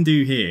try and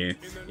do here,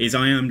 is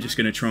I am just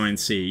going to try and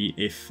see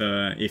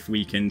if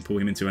we can pull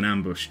him into an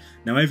ambush.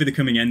 Now, over the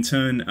coming end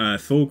turn,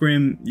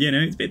 Thorgrim, you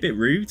know, it's a bit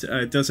rude,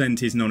 does end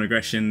his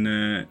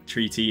non-aggression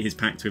treaty, his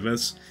pact with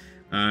us,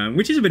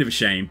 which is a bit of a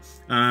shame.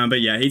 But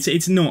yeah,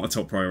 it's not a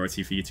top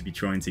priority for you to be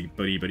trying to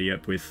buddy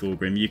up with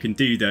Thorgrim. You can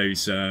do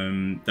those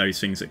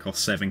things that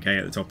cost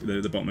 7k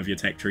at the bottom of your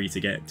tech tree to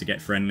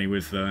get friendly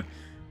with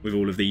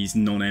all of these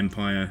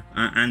non-Empire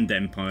and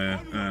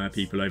Empire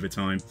people over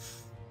time.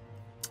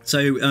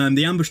 So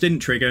the ambush didn't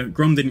trigger,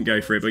 Grom didn't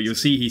go for it, but you'll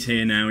see he's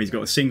here now. He's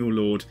got a single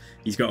lord,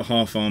 he's got a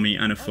half army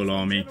and a full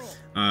army.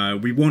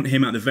 We want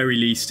him at the very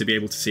least to be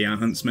able to see our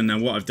huntsman. Now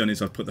what I've done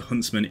is I've put the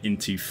huntsman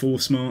into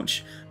force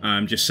march,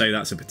 just so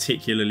that's a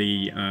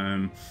particularly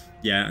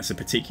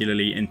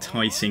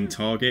enticing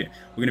target.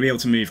 We're going to be able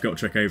to move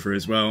Gotrek over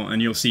as well,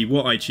 and you'll see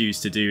what I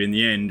choose to do in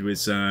the end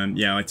was,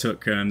 I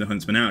took the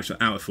huntsman out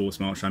of force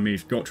march. I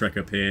moved Gotrek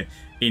up here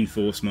in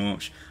force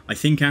march. I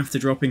think after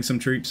dropping some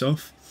troops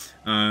off,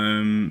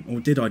 or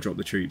did I drop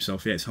the troops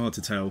off? Yeah, it's hard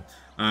to tell.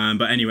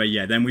 But anyway,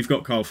 yeah, then we've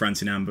got Karl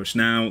Franz in ambush.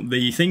 Now,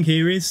 the thing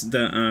here is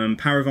that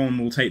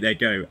Paravan will take their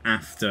go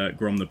after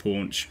Grom the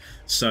Paunch,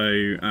 so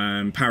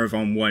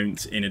Paravan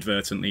won't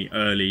inadvertently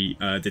early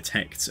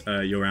detect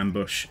your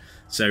ambush.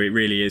 So it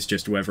really is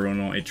just whether or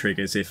not it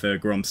triggers if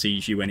Grom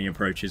sees you when he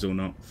approaches or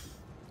not.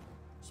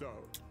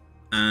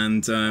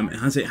 And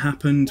has it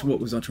happened? What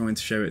was I trying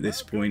to show at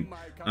this point?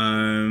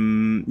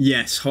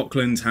 Yes,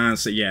 Hockland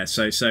has, yeah,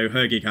 so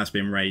Hergig has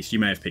been raised. You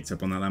may have picked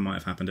up on that. That might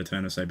have happened a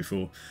turn or so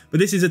before. But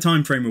this is a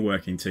time frame we're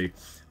working to.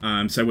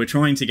 So we're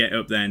trying to get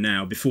up there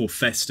now before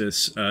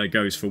Festus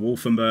goes for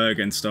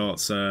Wolfenburg and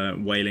starts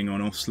wailing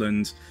on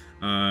Ostland.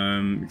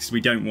 Because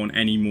we don't want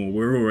any more.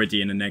 We're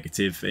already in a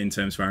negative in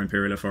terms of our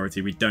Imperial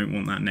authority. We don't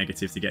want that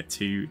negative to get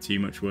too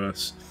much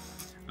worse.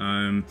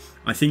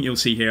 I think you'll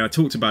see here, I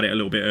talked about it a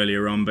little bit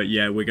earlier on, but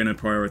yeah, we're going to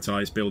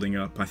prioritise building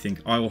up, I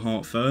think,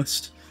 Isleheart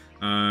first.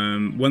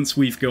 Once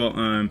we've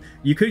got,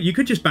 you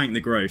could just bank the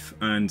growth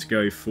and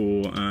go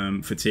for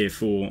tier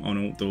 4 on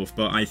Altdorf,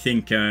 but I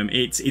think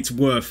it's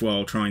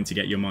worthwhile trying to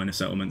get your minor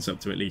settlements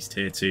up to at least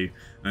tier 2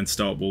 and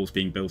start walls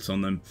being built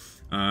on them.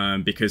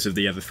 Because of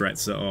the other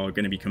threats that are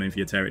going to be coming for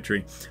your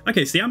territory.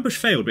 Okay, so the ambush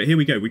failed, but here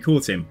we go. We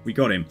caught him. We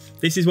got him.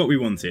 This is what we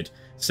wanted.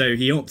 So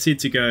he opted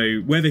to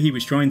go, whether he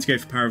was trying to go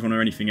for Paravan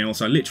or anything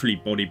else, I literally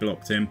body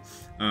blocked him.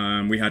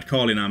 We had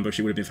Karl in ambush.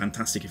 It would have been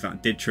fantastic if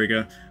that did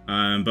trigger.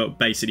 But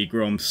basically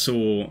Grom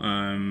saw,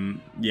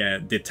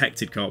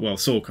 detected Karl, well,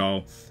 saw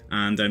Karl,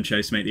 and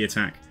chose to make the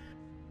attack.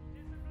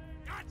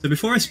 So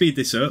before I speed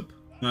this up,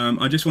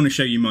 I just want to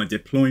show you my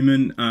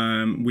deployment.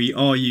 We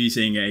are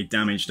using a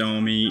damaged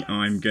army.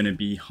 I'm going to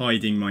be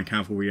hiding my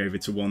cavalry over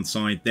to one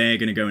side. They're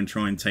going to go and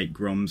try and take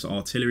Grom's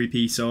artillery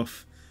piece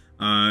off.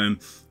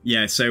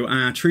 So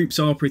our troops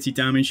are pretty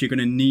damaged. You're going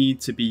to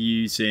need to be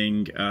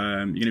using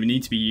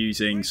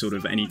sort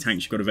of any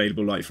tanks you've got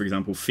available, like for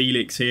example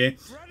Felix here.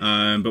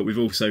 But we've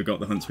also got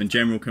the Huntsman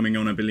General coming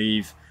on, I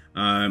believe.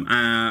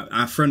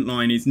 Our front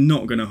line is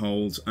not going to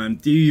hold.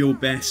 Do your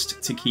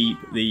best to keep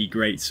the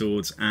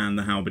greatswords and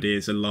the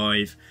halberdiers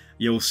alive.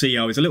 You'll see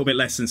I was a little bit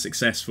less than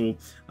successful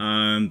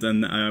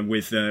than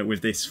with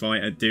this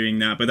fight at doing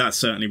that, but that's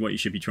certainly what you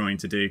should be trying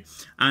to do.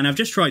 And I've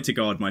just tried to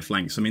guard my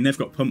flanks. I mean, they've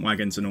got pump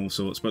wagons and all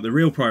sorts, but the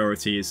real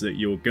priority is that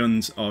your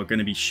guns are going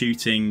to be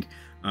shooting.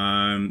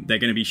 They're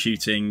going to be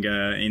shooting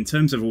in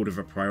terms of order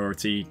of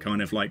priority,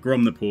 kind of like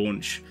Grom the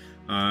Paunch,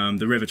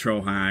 the River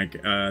Troll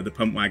Hag, the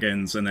pump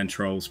wagons, and then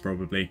trolls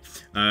probably.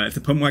 If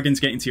the pump wagons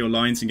get into your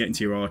lines and get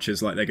into your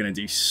archers, like, they're going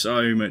to do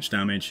so much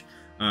damage.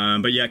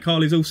 But yeah,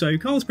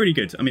 Karl's pretty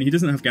good. I mean, he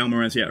doesn't have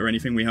Galmaraz yet or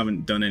anything. We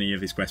haven't done any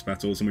of his quest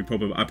battles, and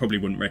I probably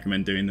wouldn't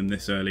recommend doing them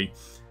this early.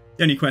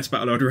 The only quest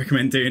battle I'd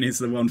recommend doing is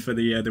the one for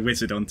the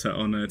wizard on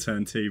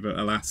turn 2, but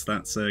alas,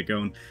 that's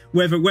gone.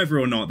 Whether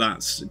or not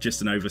that's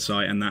just an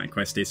oversight and that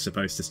quest is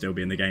supposed to still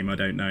be in the game, I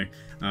don't know.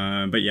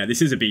 But yeah,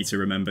 this is a beta,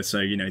 remember, so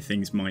you know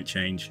things might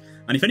change.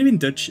 And if anything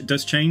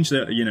does change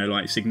that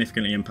like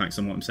significantly impacts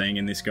on what I'm saying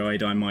in this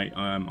guide, I might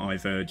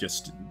either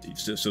just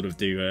sort of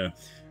do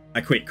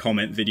a quick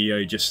comment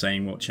video just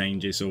saying what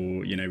changes,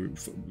 or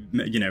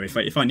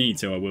if I need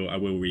to, I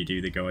will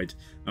redo the guide.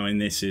 I mean,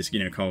 this is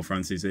Karl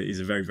Franz is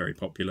a very, very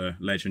popular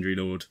legendary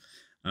lord,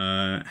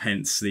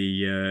 hence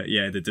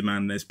the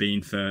demand there's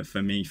been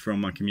for me from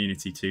my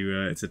community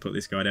to put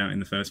this guide out in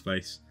the first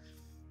place.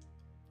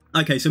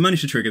 Okay, so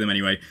managed to trigger them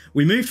anyway.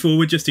 We moved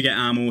forward just to get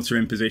our mortar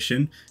in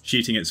position,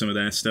 shooting at some of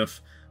their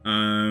stuff.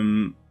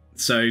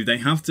 So they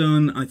have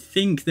done, I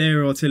think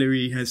their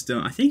artillery has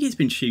done, I think it's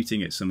been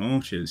shooting at some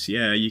archers.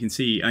 Yeah, you can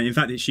see, in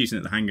fact it's shooting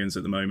at the handguns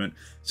at the moment.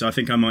 So I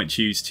think I might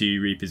choose to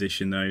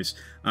reposition those.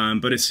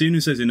 But as soon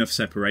as there's enough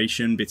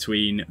separation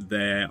between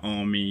their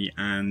army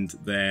and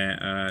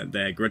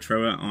their grudge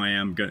thrower, I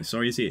am going,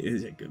 sorry, is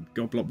it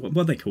what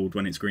are they called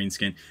when it's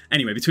greenskin?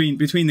 Anyway, between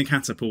the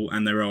catapult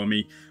and their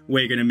army,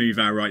 we're going to move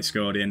our right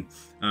guard in.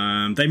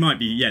 They might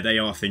be, yeah, they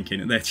are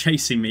thinking, they're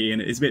chasing me,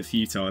 and it's a bit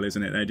futile,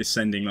 isn't it? They're just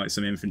sending like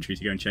some infantry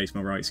to go and chase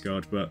my right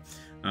guard, but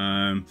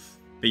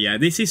yeah,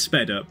 this is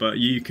sped up, but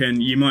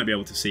you might be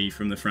able to see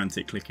from the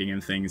frantic clicking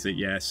and things that,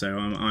 yeah, so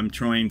we're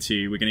going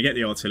to get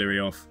the artillery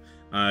off.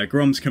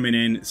 Grom's coming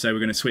in, so we're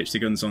going to switch the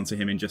guns onto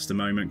him in just a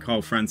moment.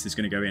 Karl Franz is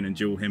going to go in and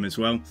duel him as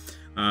well.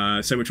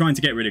 So we're trying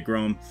to get rid of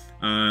Grom.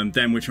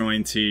 Then we're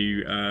trying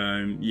to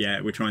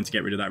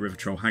get rid of that River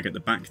Troll Hag at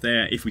the back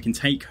there. If we can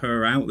take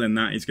her out, then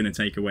that is going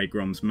to take away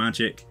Grom's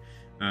magic.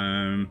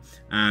 And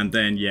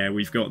then, yeah,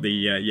 we've got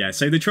the,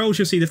 so the trolls,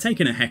 you'll see, they've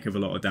taken a heck of a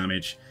lot of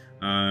damage.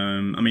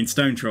 I mean,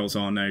 stone trolls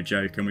are no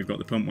joke, and we've got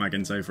the pump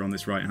wagons over on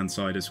this right-hand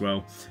side as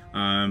well.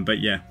 But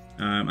yeah,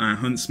 our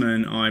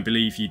huntsman, I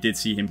believe you did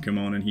see him come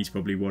on, and he's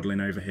probably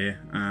waddling over here.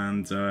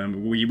 And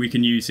we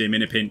can use him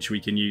in a pinch. We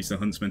can use the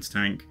huntsman's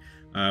tank.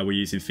 We're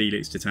using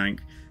Felix to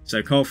tank.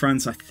 So Karl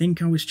Franz, I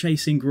think I was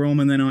chasing Grom,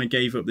 and then I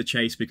gave up the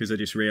chase because I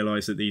just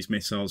realised that these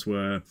missiles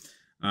were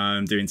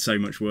doing so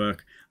much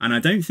work, and I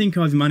don't think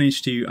I've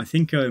managed to. I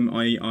think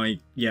I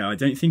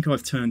don't think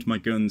I've turned my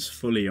guns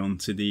fully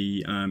onto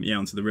the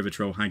onto the River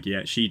Troll Hag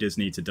yet. She does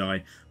need to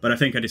die, but I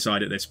think I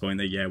decide at this point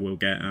that yeah, we'll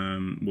get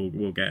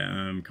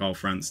Karl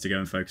Franz to go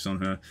and focus on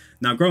her.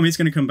 Now Grom is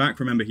going to come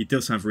back. Remember, he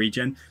does have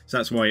regen, so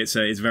that's why it's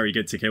very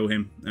good to kill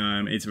him.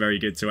 It's very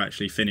good to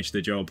actually finish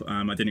the job.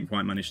 I didn't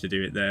quite manage to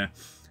do it there.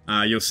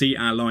 You'll see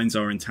our lines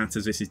are in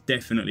tatters. This is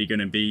definitely going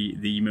to be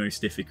the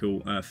most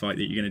difficult fight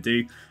that you're going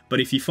to do. But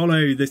if you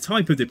follow the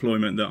type of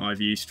deployment that I've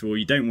used for,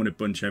 you don't want to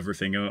bunch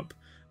everything up.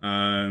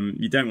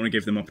 You don't want to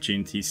give them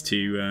opportunities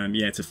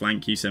to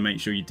flank you. So make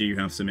sure you do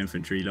have some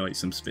infantry, like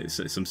some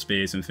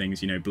spears and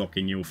things,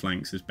 blocking your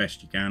flanks as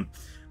best you can.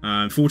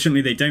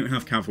 Fortunately, they don't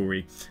have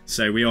cavalry,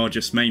 so we are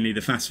just mainly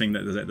the fast thing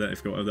that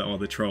they've got that are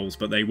the trolls.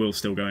 But they will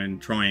still go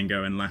and try and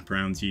go and lap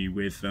around you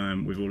with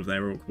all of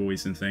their orc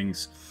boys and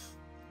things.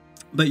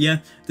 But yeah,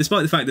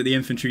 despite the fact that the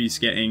infantry is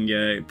getting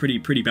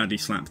pretty badly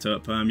slapped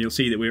up, you'll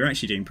see that we're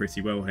actually doing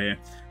pretty well here.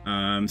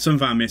 Some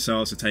of our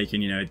missiles are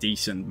taking a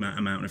decent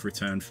amount of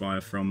return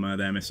fire from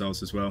their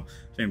missiles as well.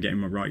 I think I'm getting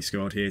my right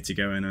guard here to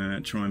go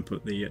and try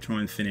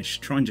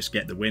and just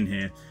get the win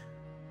here.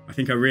 I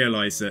think I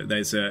realised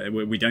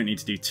that we don't need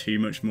to do too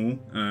much more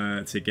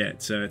to get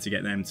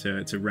them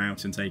to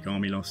rout and take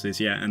army losses.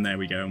 Yeah, and there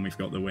we go, and we've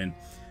got the win.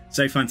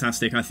 So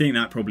fantastic. I think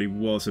that probably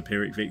was a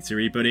Pyrrhic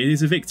victory, but it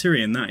is a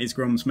victory, and that is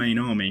Grom's main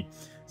army.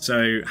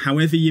 So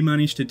however you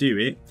manage to do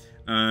it,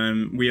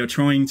 we are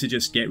trying to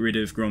just get rid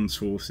of Grom's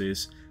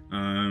forces.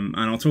 And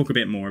I'll talk a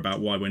bit more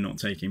about why we're not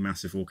taking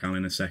Massive Warcal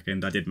in a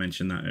second. I did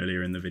mention that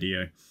earlier in the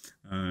video.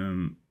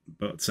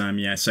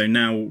 Yeah, so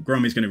now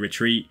Grom is going to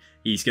retreat.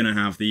 He's going to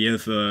have the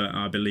other,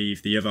 I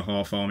believe, the other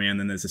half army, and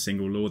then there's a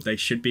single lord. They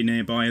should be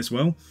nearby as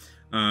well.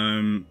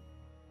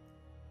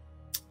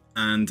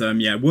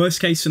 Yeah, worst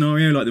case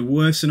scenario, like the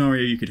worst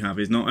scenario you could have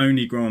is not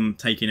only Grom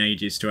taking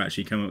ages to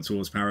actually come up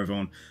towards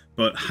Paravon,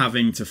 but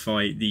having to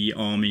fight the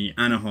army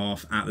and a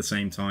half at the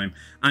same time.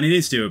 And it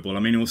is doable. I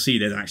mean, we'll see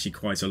there's actually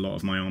quite a lot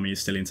of my army is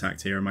still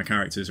intact here, and my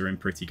characters are in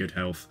pretty good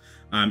health.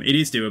 It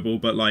is doable,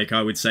 but like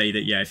I would say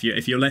that, yeah,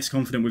 if you're less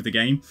confident with the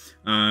game,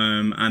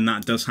 and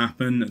that does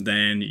happen,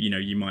 then,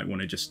 you might want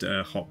to just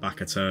hop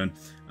back a turn.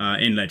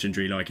 In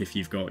Legendary, like if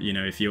you've got,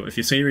 if you're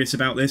serious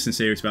about this and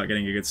serious about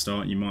getting a good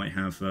start, you might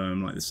have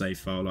like the save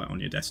file like on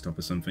your desktop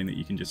or something that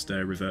you can just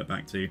revert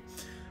back to.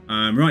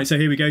 Right, so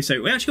here we go.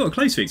 So we actually got a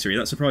close victory.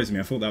 That surprised me.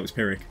 I thought that was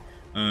Pyrrhic.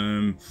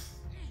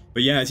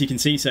 But yeah, as you can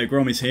see, so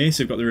Grom is here.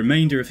 So we've got the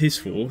remainder of his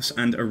force,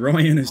 and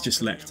Orion has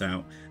just leapt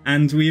out.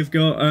 And we've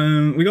got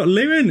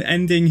Lewin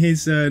ending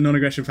his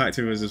non-aggression pact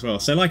with us as well.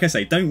 So like I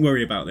say, don't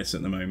worry about this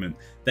at the moment.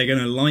 They're going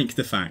to like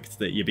the fact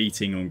that you're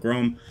beating on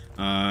Grom.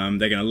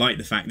 They're going to like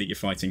the fact that you're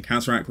fighting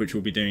Khazrak, which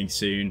we'll be doing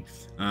soon,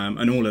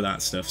 and all of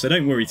that stuff. So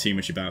don't worry too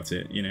much about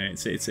it.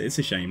 It's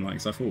a shame, like,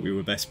 'cause I thought we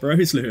were best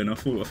bros, Lewin. I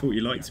thought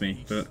you liked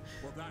me, but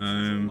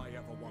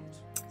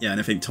Yeah, and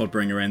I think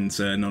Toddbringer ends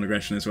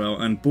non-aggression as well.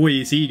 And boy,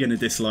 is he going to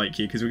dislike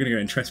you, because we're going to go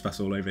and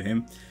trespass all over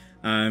him.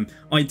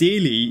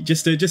 Ideally,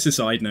 just a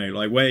side note,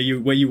 like where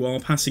you are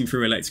passing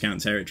through elect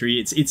count territory,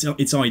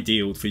 it's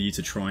ideal for you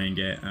to try and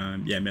get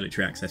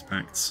military access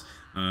pacts.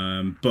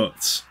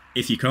 But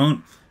if you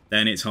can't,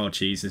 then it's hard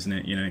cheese, isn't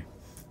it? You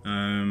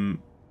know.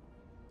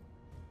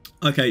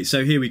 Okay,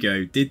 so here we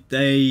go. Did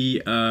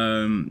they?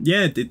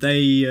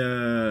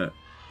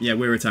 Yeah,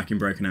 we're attacking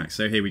Broken Axe,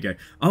 so here we go.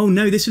 Oh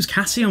no, this was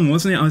Cassian,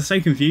 wasn't it? I was so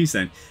confused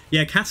then.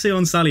 Yeah,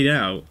 Cassian sallied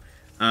out,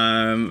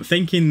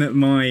 thinking that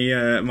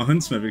my my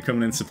huntsman would come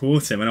in and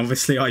support him, and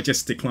obviously I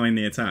just declined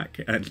the attack,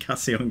 and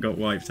Cassian got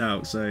wiped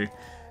out, so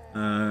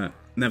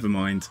never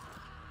mind.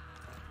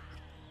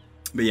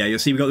 But yeah, you'll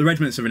see we've got the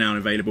Regiments of Renown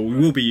available. We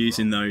will be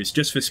using those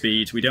just for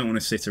speed. We don't want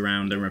to sit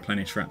around and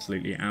replenish for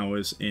absolutely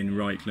hours in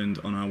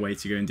Reichland on our way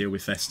to go and deal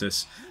with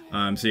Festus.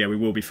 So yeah, we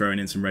will be throwing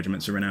in some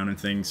Regiments of Renown and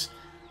things.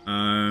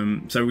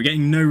 So we're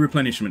getting no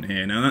replenishment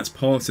here. Now that's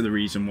part of the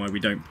reason why we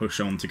don't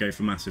push on to go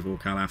for Massive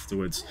Orcal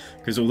afterwards,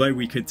 because although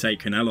we could take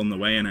Canal on the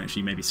way and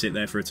actually maybe sit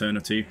there for a turn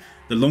or two,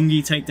 the longer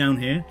you take down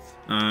here,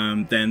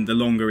 then the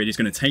longer it is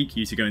going to take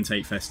you to go and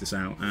take Festus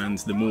out, and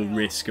the more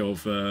risk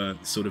of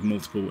sort of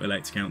multiple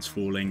elect counts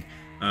falling,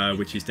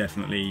 which is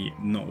definitely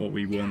not what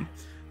we want.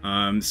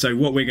 So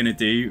what we're going to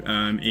do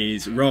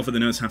is, rather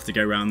than us have to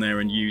go around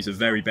there and use a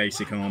very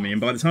basic army,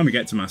 and by the time we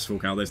get to Massive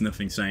Orcal, there's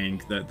nothing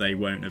saying that they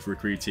won't have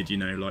recruited, you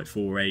know, like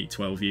 4, 8,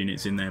 12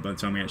 units in there by the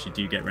time we actually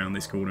do get around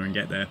this corner and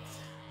get there.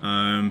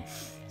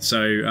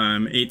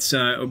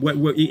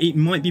 It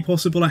might be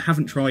possible. I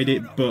haven't tried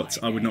it, but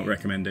I would not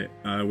recommend it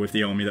with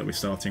the army that we're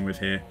starting with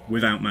here,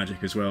 without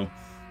magic as well.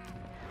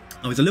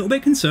 I was a little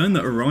bit concerned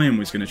that Orion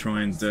was going to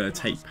try and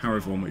take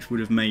Paravon, which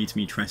would have made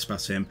me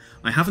trespass him.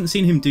 I haven't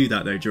seen him do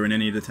that, though, during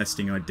any of the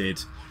testing I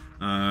did.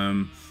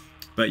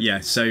 But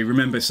yeah, so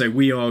remember, so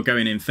we are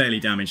going in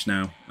fairly damaged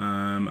now.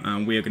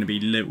 And we are going to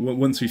be,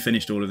 once we've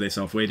finished all of this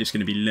off, we're just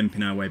going to be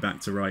limping our way back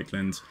to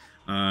Reichland.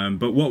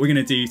 But what we're going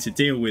to do to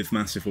deal with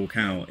Massive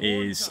Orcal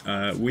is,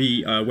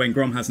 when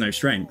Grom has no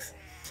strength,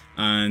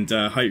 and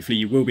hopefully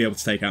you will be able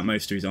to take out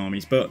most of his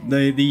armies, but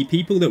the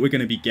people that we're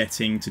going to be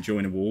getting to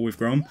join a war with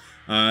Grom,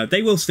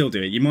 they will still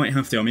do it. You might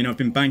have to, I mean, I've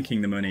been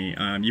banking the money,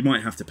 you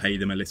might have to pay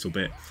them a little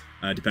bit,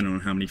 depending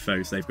on how many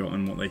foes they've got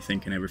and what they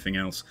think and everything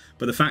else.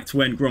 But the fact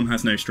when Grom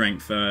has no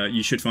strength,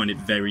 you should find it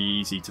very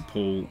easy to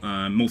pull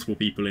multiple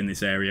people in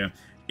this area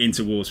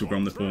into wars with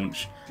Grom the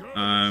Paunch,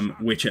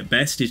 which at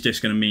best is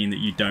just going to mean that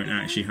you don't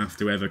actually have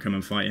to ever come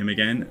and fight him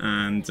again,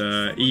 and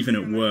even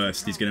at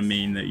worst is going to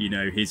mean that, you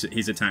know,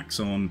 his attacks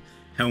on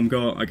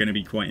Helmgart are going to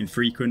be quite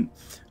infrequent,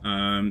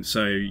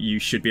 so you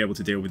should be able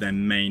to deal with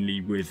them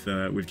mainly with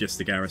just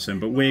the garrison.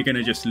 But we're going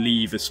to just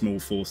leave a small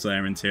force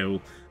there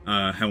until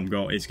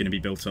Helmgart is going to be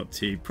built up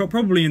to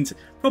probably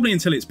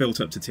until it's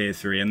built up to tier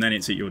 3, and then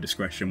it's at your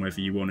discretion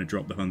whether you want to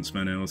drop the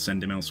huntsman or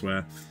send him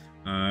elsewhere.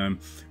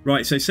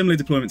 Right, so similar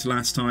deployment to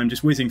last time,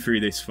 just whizzing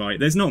through this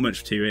fight. There's not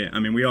much to it. I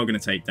mean, we are going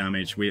to take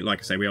damage. Like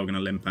I say, we are going to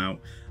limp out.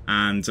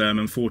 And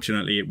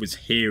unfortunately, it was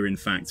here, in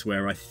fact,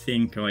 where I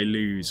think I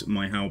lose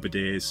my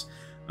halberdiers.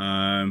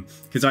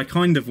 Because I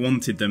kind of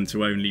wanted them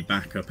to only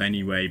back up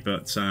anyway.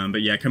 But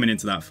yeah, coming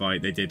into that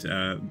fight, they did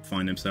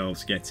find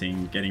themselves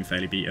getting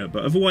fairly beat up.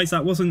 But otherwise,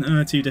 that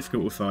wasn't too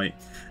difficult a fight.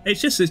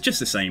 It's just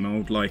the same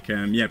old, like,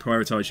 yeah,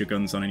 prioritise your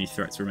guns on any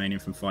threats remaining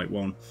from fight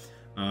 1.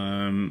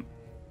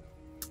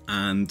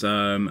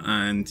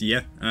 And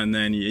yeah, and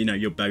then, you know,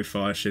 your bow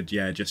fire should,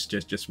 yeah,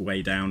 just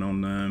weigh down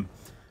on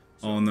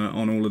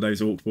all of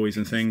those orc boys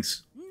and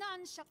things.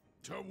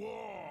 To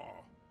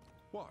war.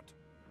 What?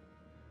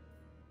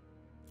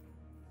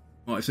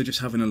 Right, so just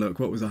having a look.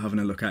 What was I having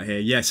a look at here?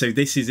 Yeah, so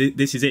this is it.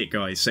 This is it,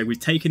 guys. So we've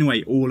taken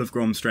away all of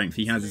Grom's strength.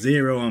 He has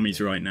 0 armies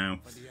right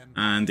now,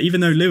 and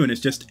even though Lewin has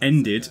just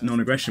ended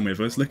non-aggression with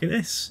us, look at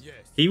this.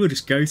 He will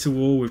just go to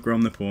war with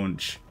Grom the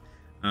Paunch,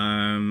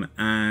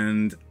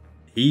 and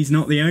he's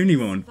not the only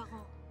one.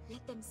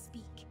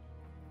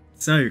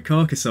 So,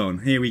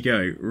 Carcassonne, here we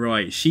go.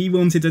 Right, she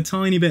wanted a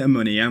tiny bit of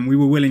money and we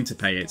were willing to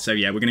pay it. So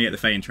yeah, we're going to get the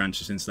Fey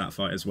Entrances into that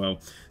fight as well.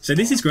 So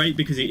this is great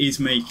because it is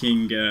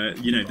making,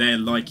 you know, they're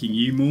liking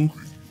you more.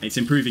 It's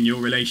improving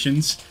your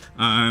relations.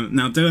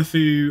 Now,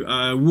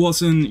 Durfu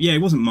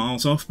wasn't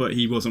miles off, but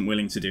he wasn't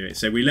willing to do it.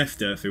 So we left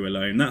Durfu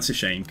alone. That's a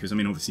shame because, I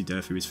mean, obviously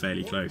Durfu is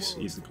fairly close.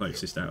 He's the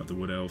closest out of the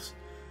Wood Elves.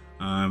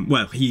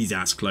 Well, he's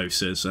as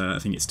close as, I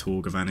think it's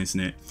Torgavan, isn't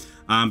it?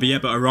 But yeah,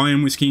 but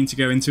Orion was keen to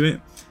go into it.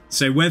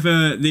 So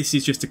whether this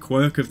is just a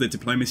quirk of the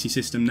diplomacy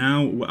system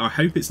now, I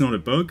hope it's not a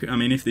bug. I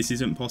mean, if this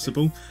isn't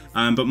possible.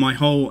 But my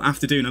whole,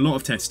 after doing a lot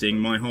of testing,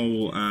 my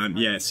whole,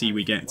 yeah, see,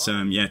 we get,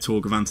 yeah,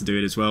 Torgavan to do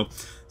it as well.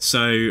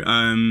 So,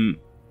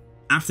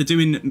 after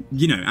doing,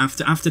 you know,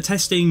 after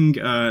testing,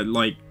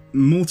 like,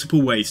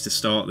 multiple ways to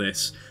start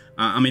this,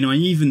 I mean, I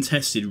even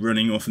tested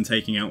running off and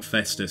taking out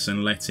Festus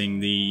and letting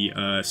the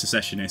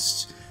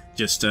secessionists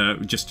just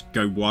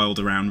go wild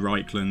around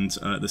Reichland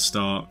at the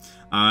start.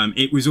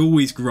 It was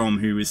always Grom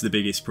who was the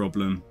biggest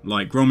problem.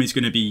 Like, Grom is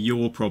going to be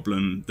your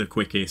problem the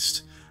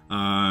quickest.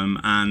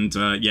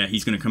 Yeah,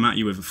 he's going to come at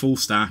you with a full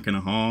stack and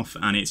a half,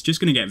 and it's just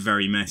going to get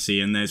very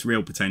messy, and there's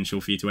real potential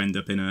for you to end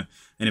up in a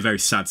very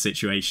sad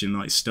situation,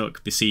 like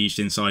stuck, besieged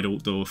inside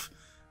Altdorf.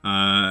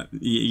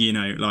 You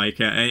know, like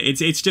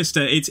it's just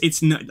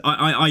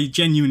I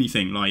genuinely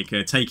think like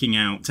taking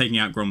out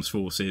Grom's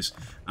forces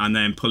and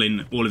then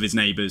pulling all of his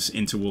neighbours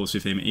into wars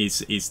with him is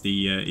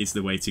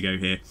the way to go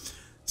here.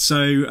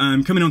 So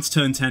coming on to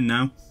turn 10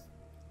 now.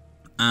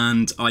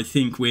 And I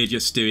think we're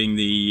just doing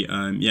the,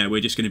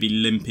 we're just going to be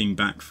limping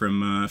back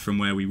from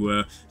where we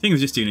were. I think I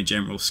was just doing a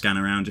general scan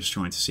around, just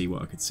trying to see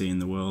what I could see in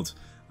the world.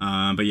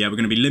 But yeah, we're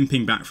going to be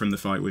limping back from the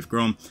fight with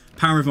Grom.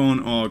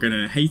 Paravon are going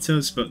to hate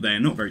us, but they're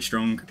not very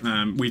strong.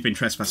 We've been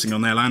trespassing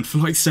on their land for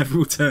like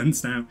several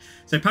turns now.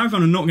 So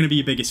Paravon are not going to be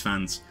your biggest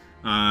fans.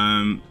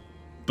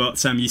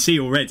 But you see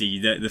already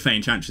that the Fey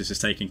Enchantress has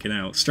taken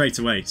Canal straight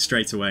away.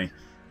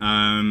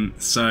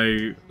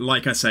 So,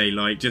 like I say,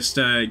 like just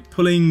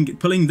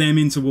pulling them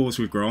into wars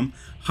with Grom.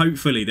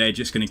 Hopefully, they're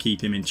just going to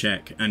keep him in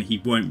check, and he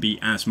won't be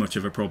as much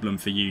of a problem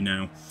for you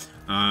now.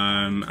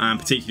 And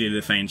particularly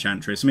the Fey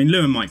Enchantress. I mean,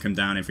 Lewin might come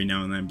down every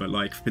now and then, but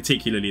like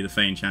particularly the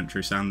Fey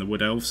Enchantress and the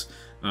Wood Elves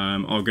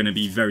are going to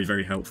be very,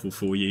 very helpful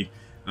for you.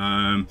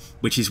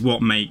 Which is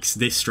what makes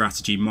this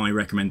strategy my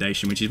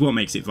recommendation, which is what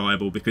makes it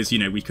viable, because, you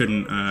know,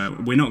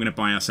 we're not going to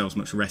buy ourselves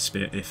much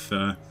respite if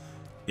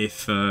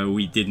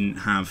we didn't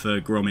have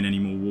Grom in any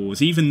more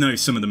wars, even though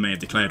some of them may have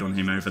declared on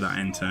him over that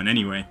end turn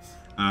anyway.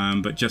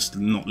 But just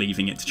not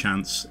leaving it to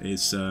chance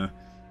is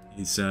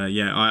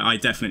yeah, I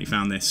definitely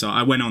found this. So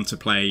I went on to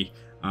play.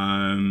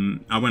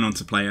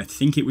 I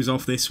think it was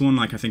off this one.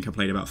 Like I think I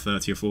played about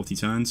 30 or 40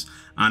 turns,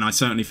 and I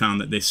certainly found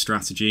that this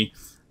strategy,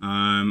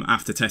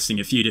 after testing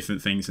a few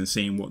different things and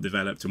seeing what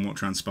developed and what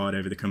transpired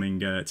over the coming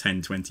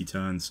 10-20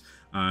 turns,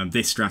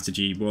 this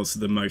strategy was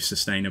the most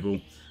sustainable.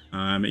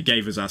 It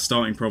gave us our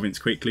starting province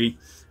quickly.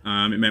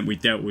 It meant we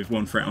dealt with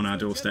one threat on our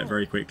doorstep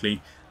very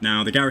quickly.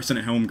 Now, the garrison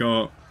at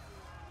Helmgart,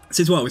 this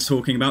is what I was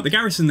talking about. The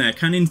garrison there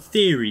can, in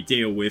theory,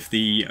 deal with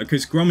the...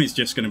 Because Grom is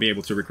just going to be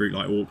able to recruit,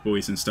 like, Orc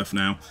Boys and stuff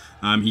now.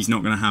 He's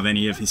not going to have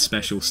any of his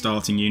special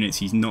starting units.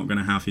 He's not going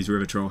to have his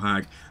River Troll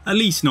Hag. At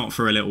least not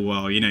for a little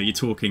while. You know, you're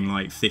talking,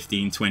 like,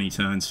 15, 20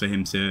 turns for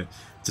him to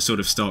sort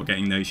of start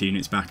getting those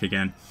units back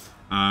again.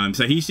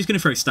 So he's just going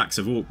to throw stacks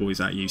of Orc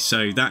Boys at you.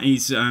 So that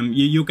is...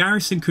 your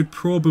garrison could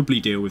probably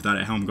deal with that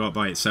at Helmgart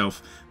by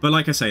itself. But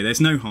like I say,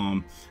 there's no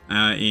harm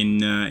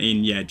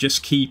in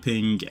just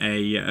keeping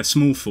a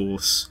small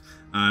force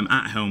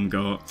at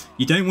Helmgart.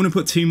 You don't want to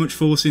put too much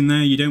force in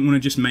there. You don't want to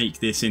just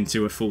make this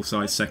into a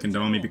full-size second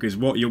army, because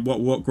what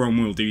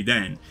Grom will do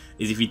then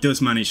is, if he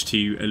does manage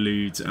to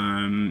elude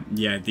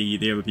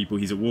the other people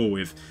he's at war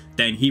with,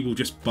 then he will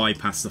just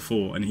bypass the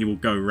fort and he will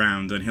go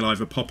around, and he'll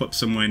either pop up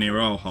somewhere near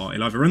Alhart.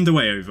 He'll either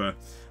underway over,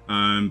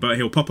 but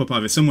he'll pop up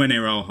either somewhere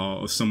near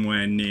Alhart or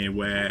somewhere near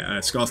where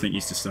Skarsnik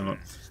used to start.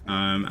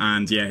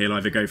 And yeah, he'll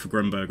either go for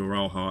Grunberg or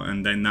Alhart,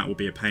 and then that will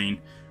be a pain.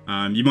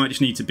 You might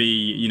just need to be,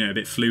 you know, a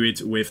bit fluid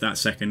with that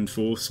second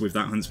force, with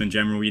that Huntsman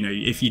General. You know,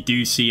 if you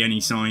do see any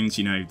signs,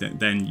 you know,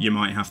 then you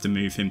might have to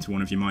move him to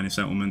one of your minor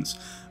settlements.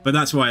 But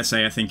that's why I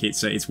say I think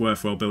it's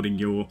worthwhile building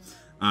your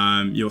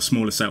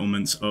smaller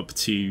settlements up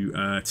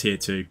to tier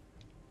 2.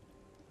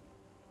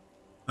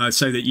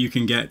 So that you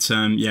can get, so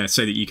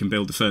that you can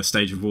build the first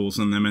stage of walls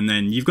on them, and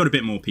then you've got a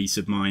bit more peace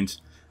of mind.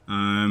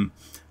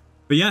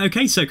 But yeah,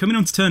 okay, so coming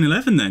on to turn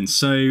 11 then.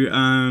 So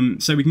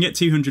we can get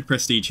 200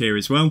 prestige here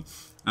as well.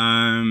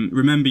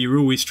 Remember, you're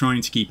always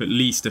trying to keep at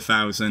least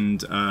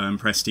 1,000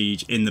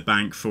 prestige in the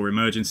bank for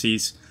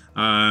emergencies.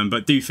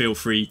 But do feel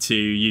free to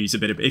use a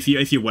bit of, if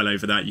you're well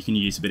over that, you can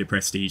use a bit of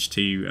prestige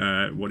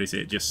to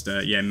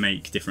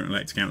make different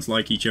elect accounts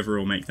like each other,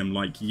 or make them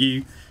like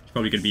you. It's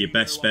probably going to be your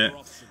best bet.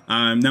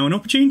 Now, an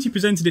opportunity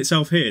presented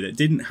itself here that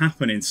didn't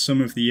happen in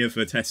some of the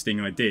other testing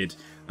I did.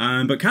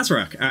 But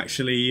Khazrak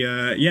actually,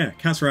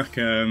 Khazrak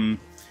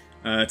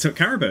took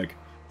Karabeg.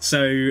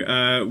 So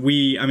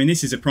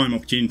this is a prime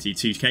opportunity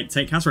to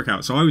take Khazrak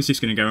out. So I was just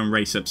going to go and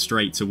race up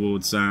straight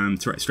towards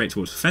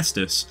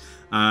Festus.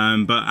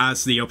 But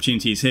as the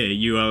opportunity is here,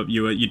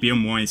 you'd be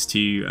unwise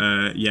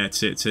to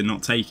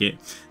not take it.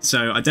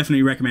 So I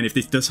definitely recommend, if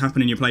this does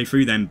happen in your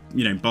playthrough, then,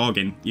 you know,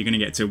 bargain. You're going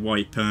to get to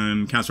wipe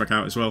Khazrak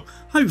out as well.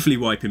 Hopefully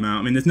wipe him out.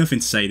 I mean, there's nothing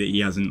to say that he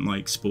hasn't,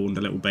 like, spawned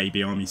a little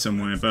baby army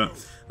somewhere, but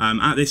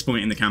at this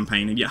point in the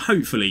campaign, yeah,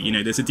 hopefully, you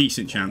know, there's a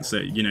decent chance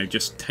that, you know,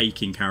 just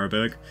taking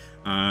Karabeg,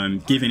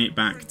 giving it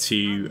back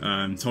to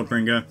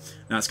Todbringer,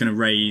 that's going to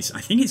raise,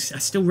 I think it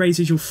still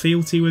raises your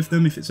fealty with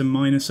them if it's a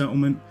minor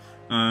settlement.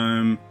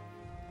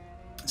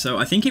 So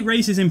I think it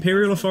raises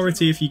Imperial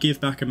Authority if you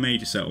give back a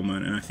major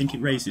settlement, and I think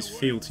it raises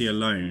fealty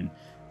alone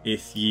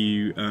if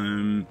you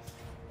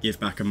give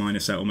back a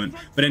minor settlement.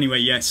 But anyway,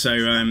 yes,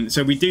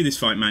 so we do this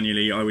fight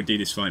manually. I would do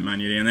this fight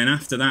manually, and then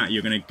after that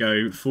you're going to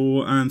go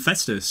for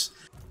Festus.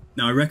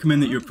 Now, I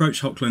recommend that you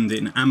approach Hochland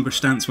in ambush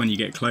stance when you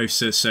get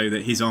closer, so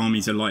that his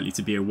armies are likely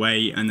to be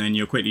away, and then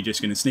you're quickly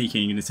just going to sneak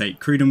in. You're going to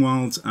take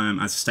Crudenwald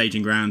as a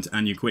staging ground,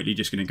 and you're quickly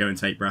just going to go and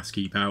take Brass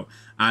Keep out,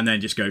 and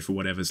then just go for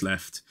whatever's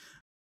left.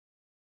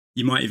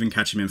 You might even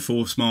catch him in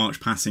Force March,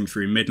 passing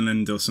through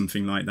Midland or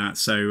something like that.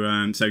 So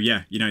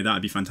yeah, you know,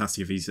 that'd be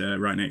fantastic if he's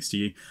right next to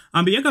you.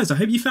 But yeah, guys, I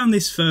hope you found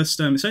this first.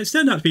 So it's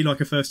turned out to be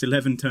like a first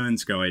 11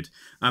 turns guide.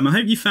 I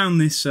hope you found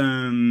this.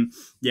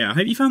 Yeah, I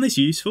hope you found this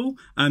useful.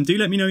 Do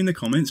let me know in the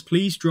comments.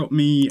 Please drop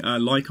me a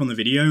like on the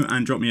video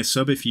and drop me a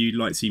sub if you'd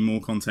like to see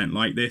more content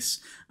like this.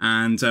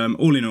 And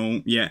all in all,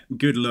 yeah,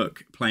 good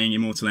luck playing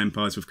Immortal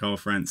Empires with Karl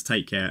Franz.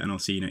 Take care, and I'll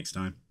see you next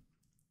time.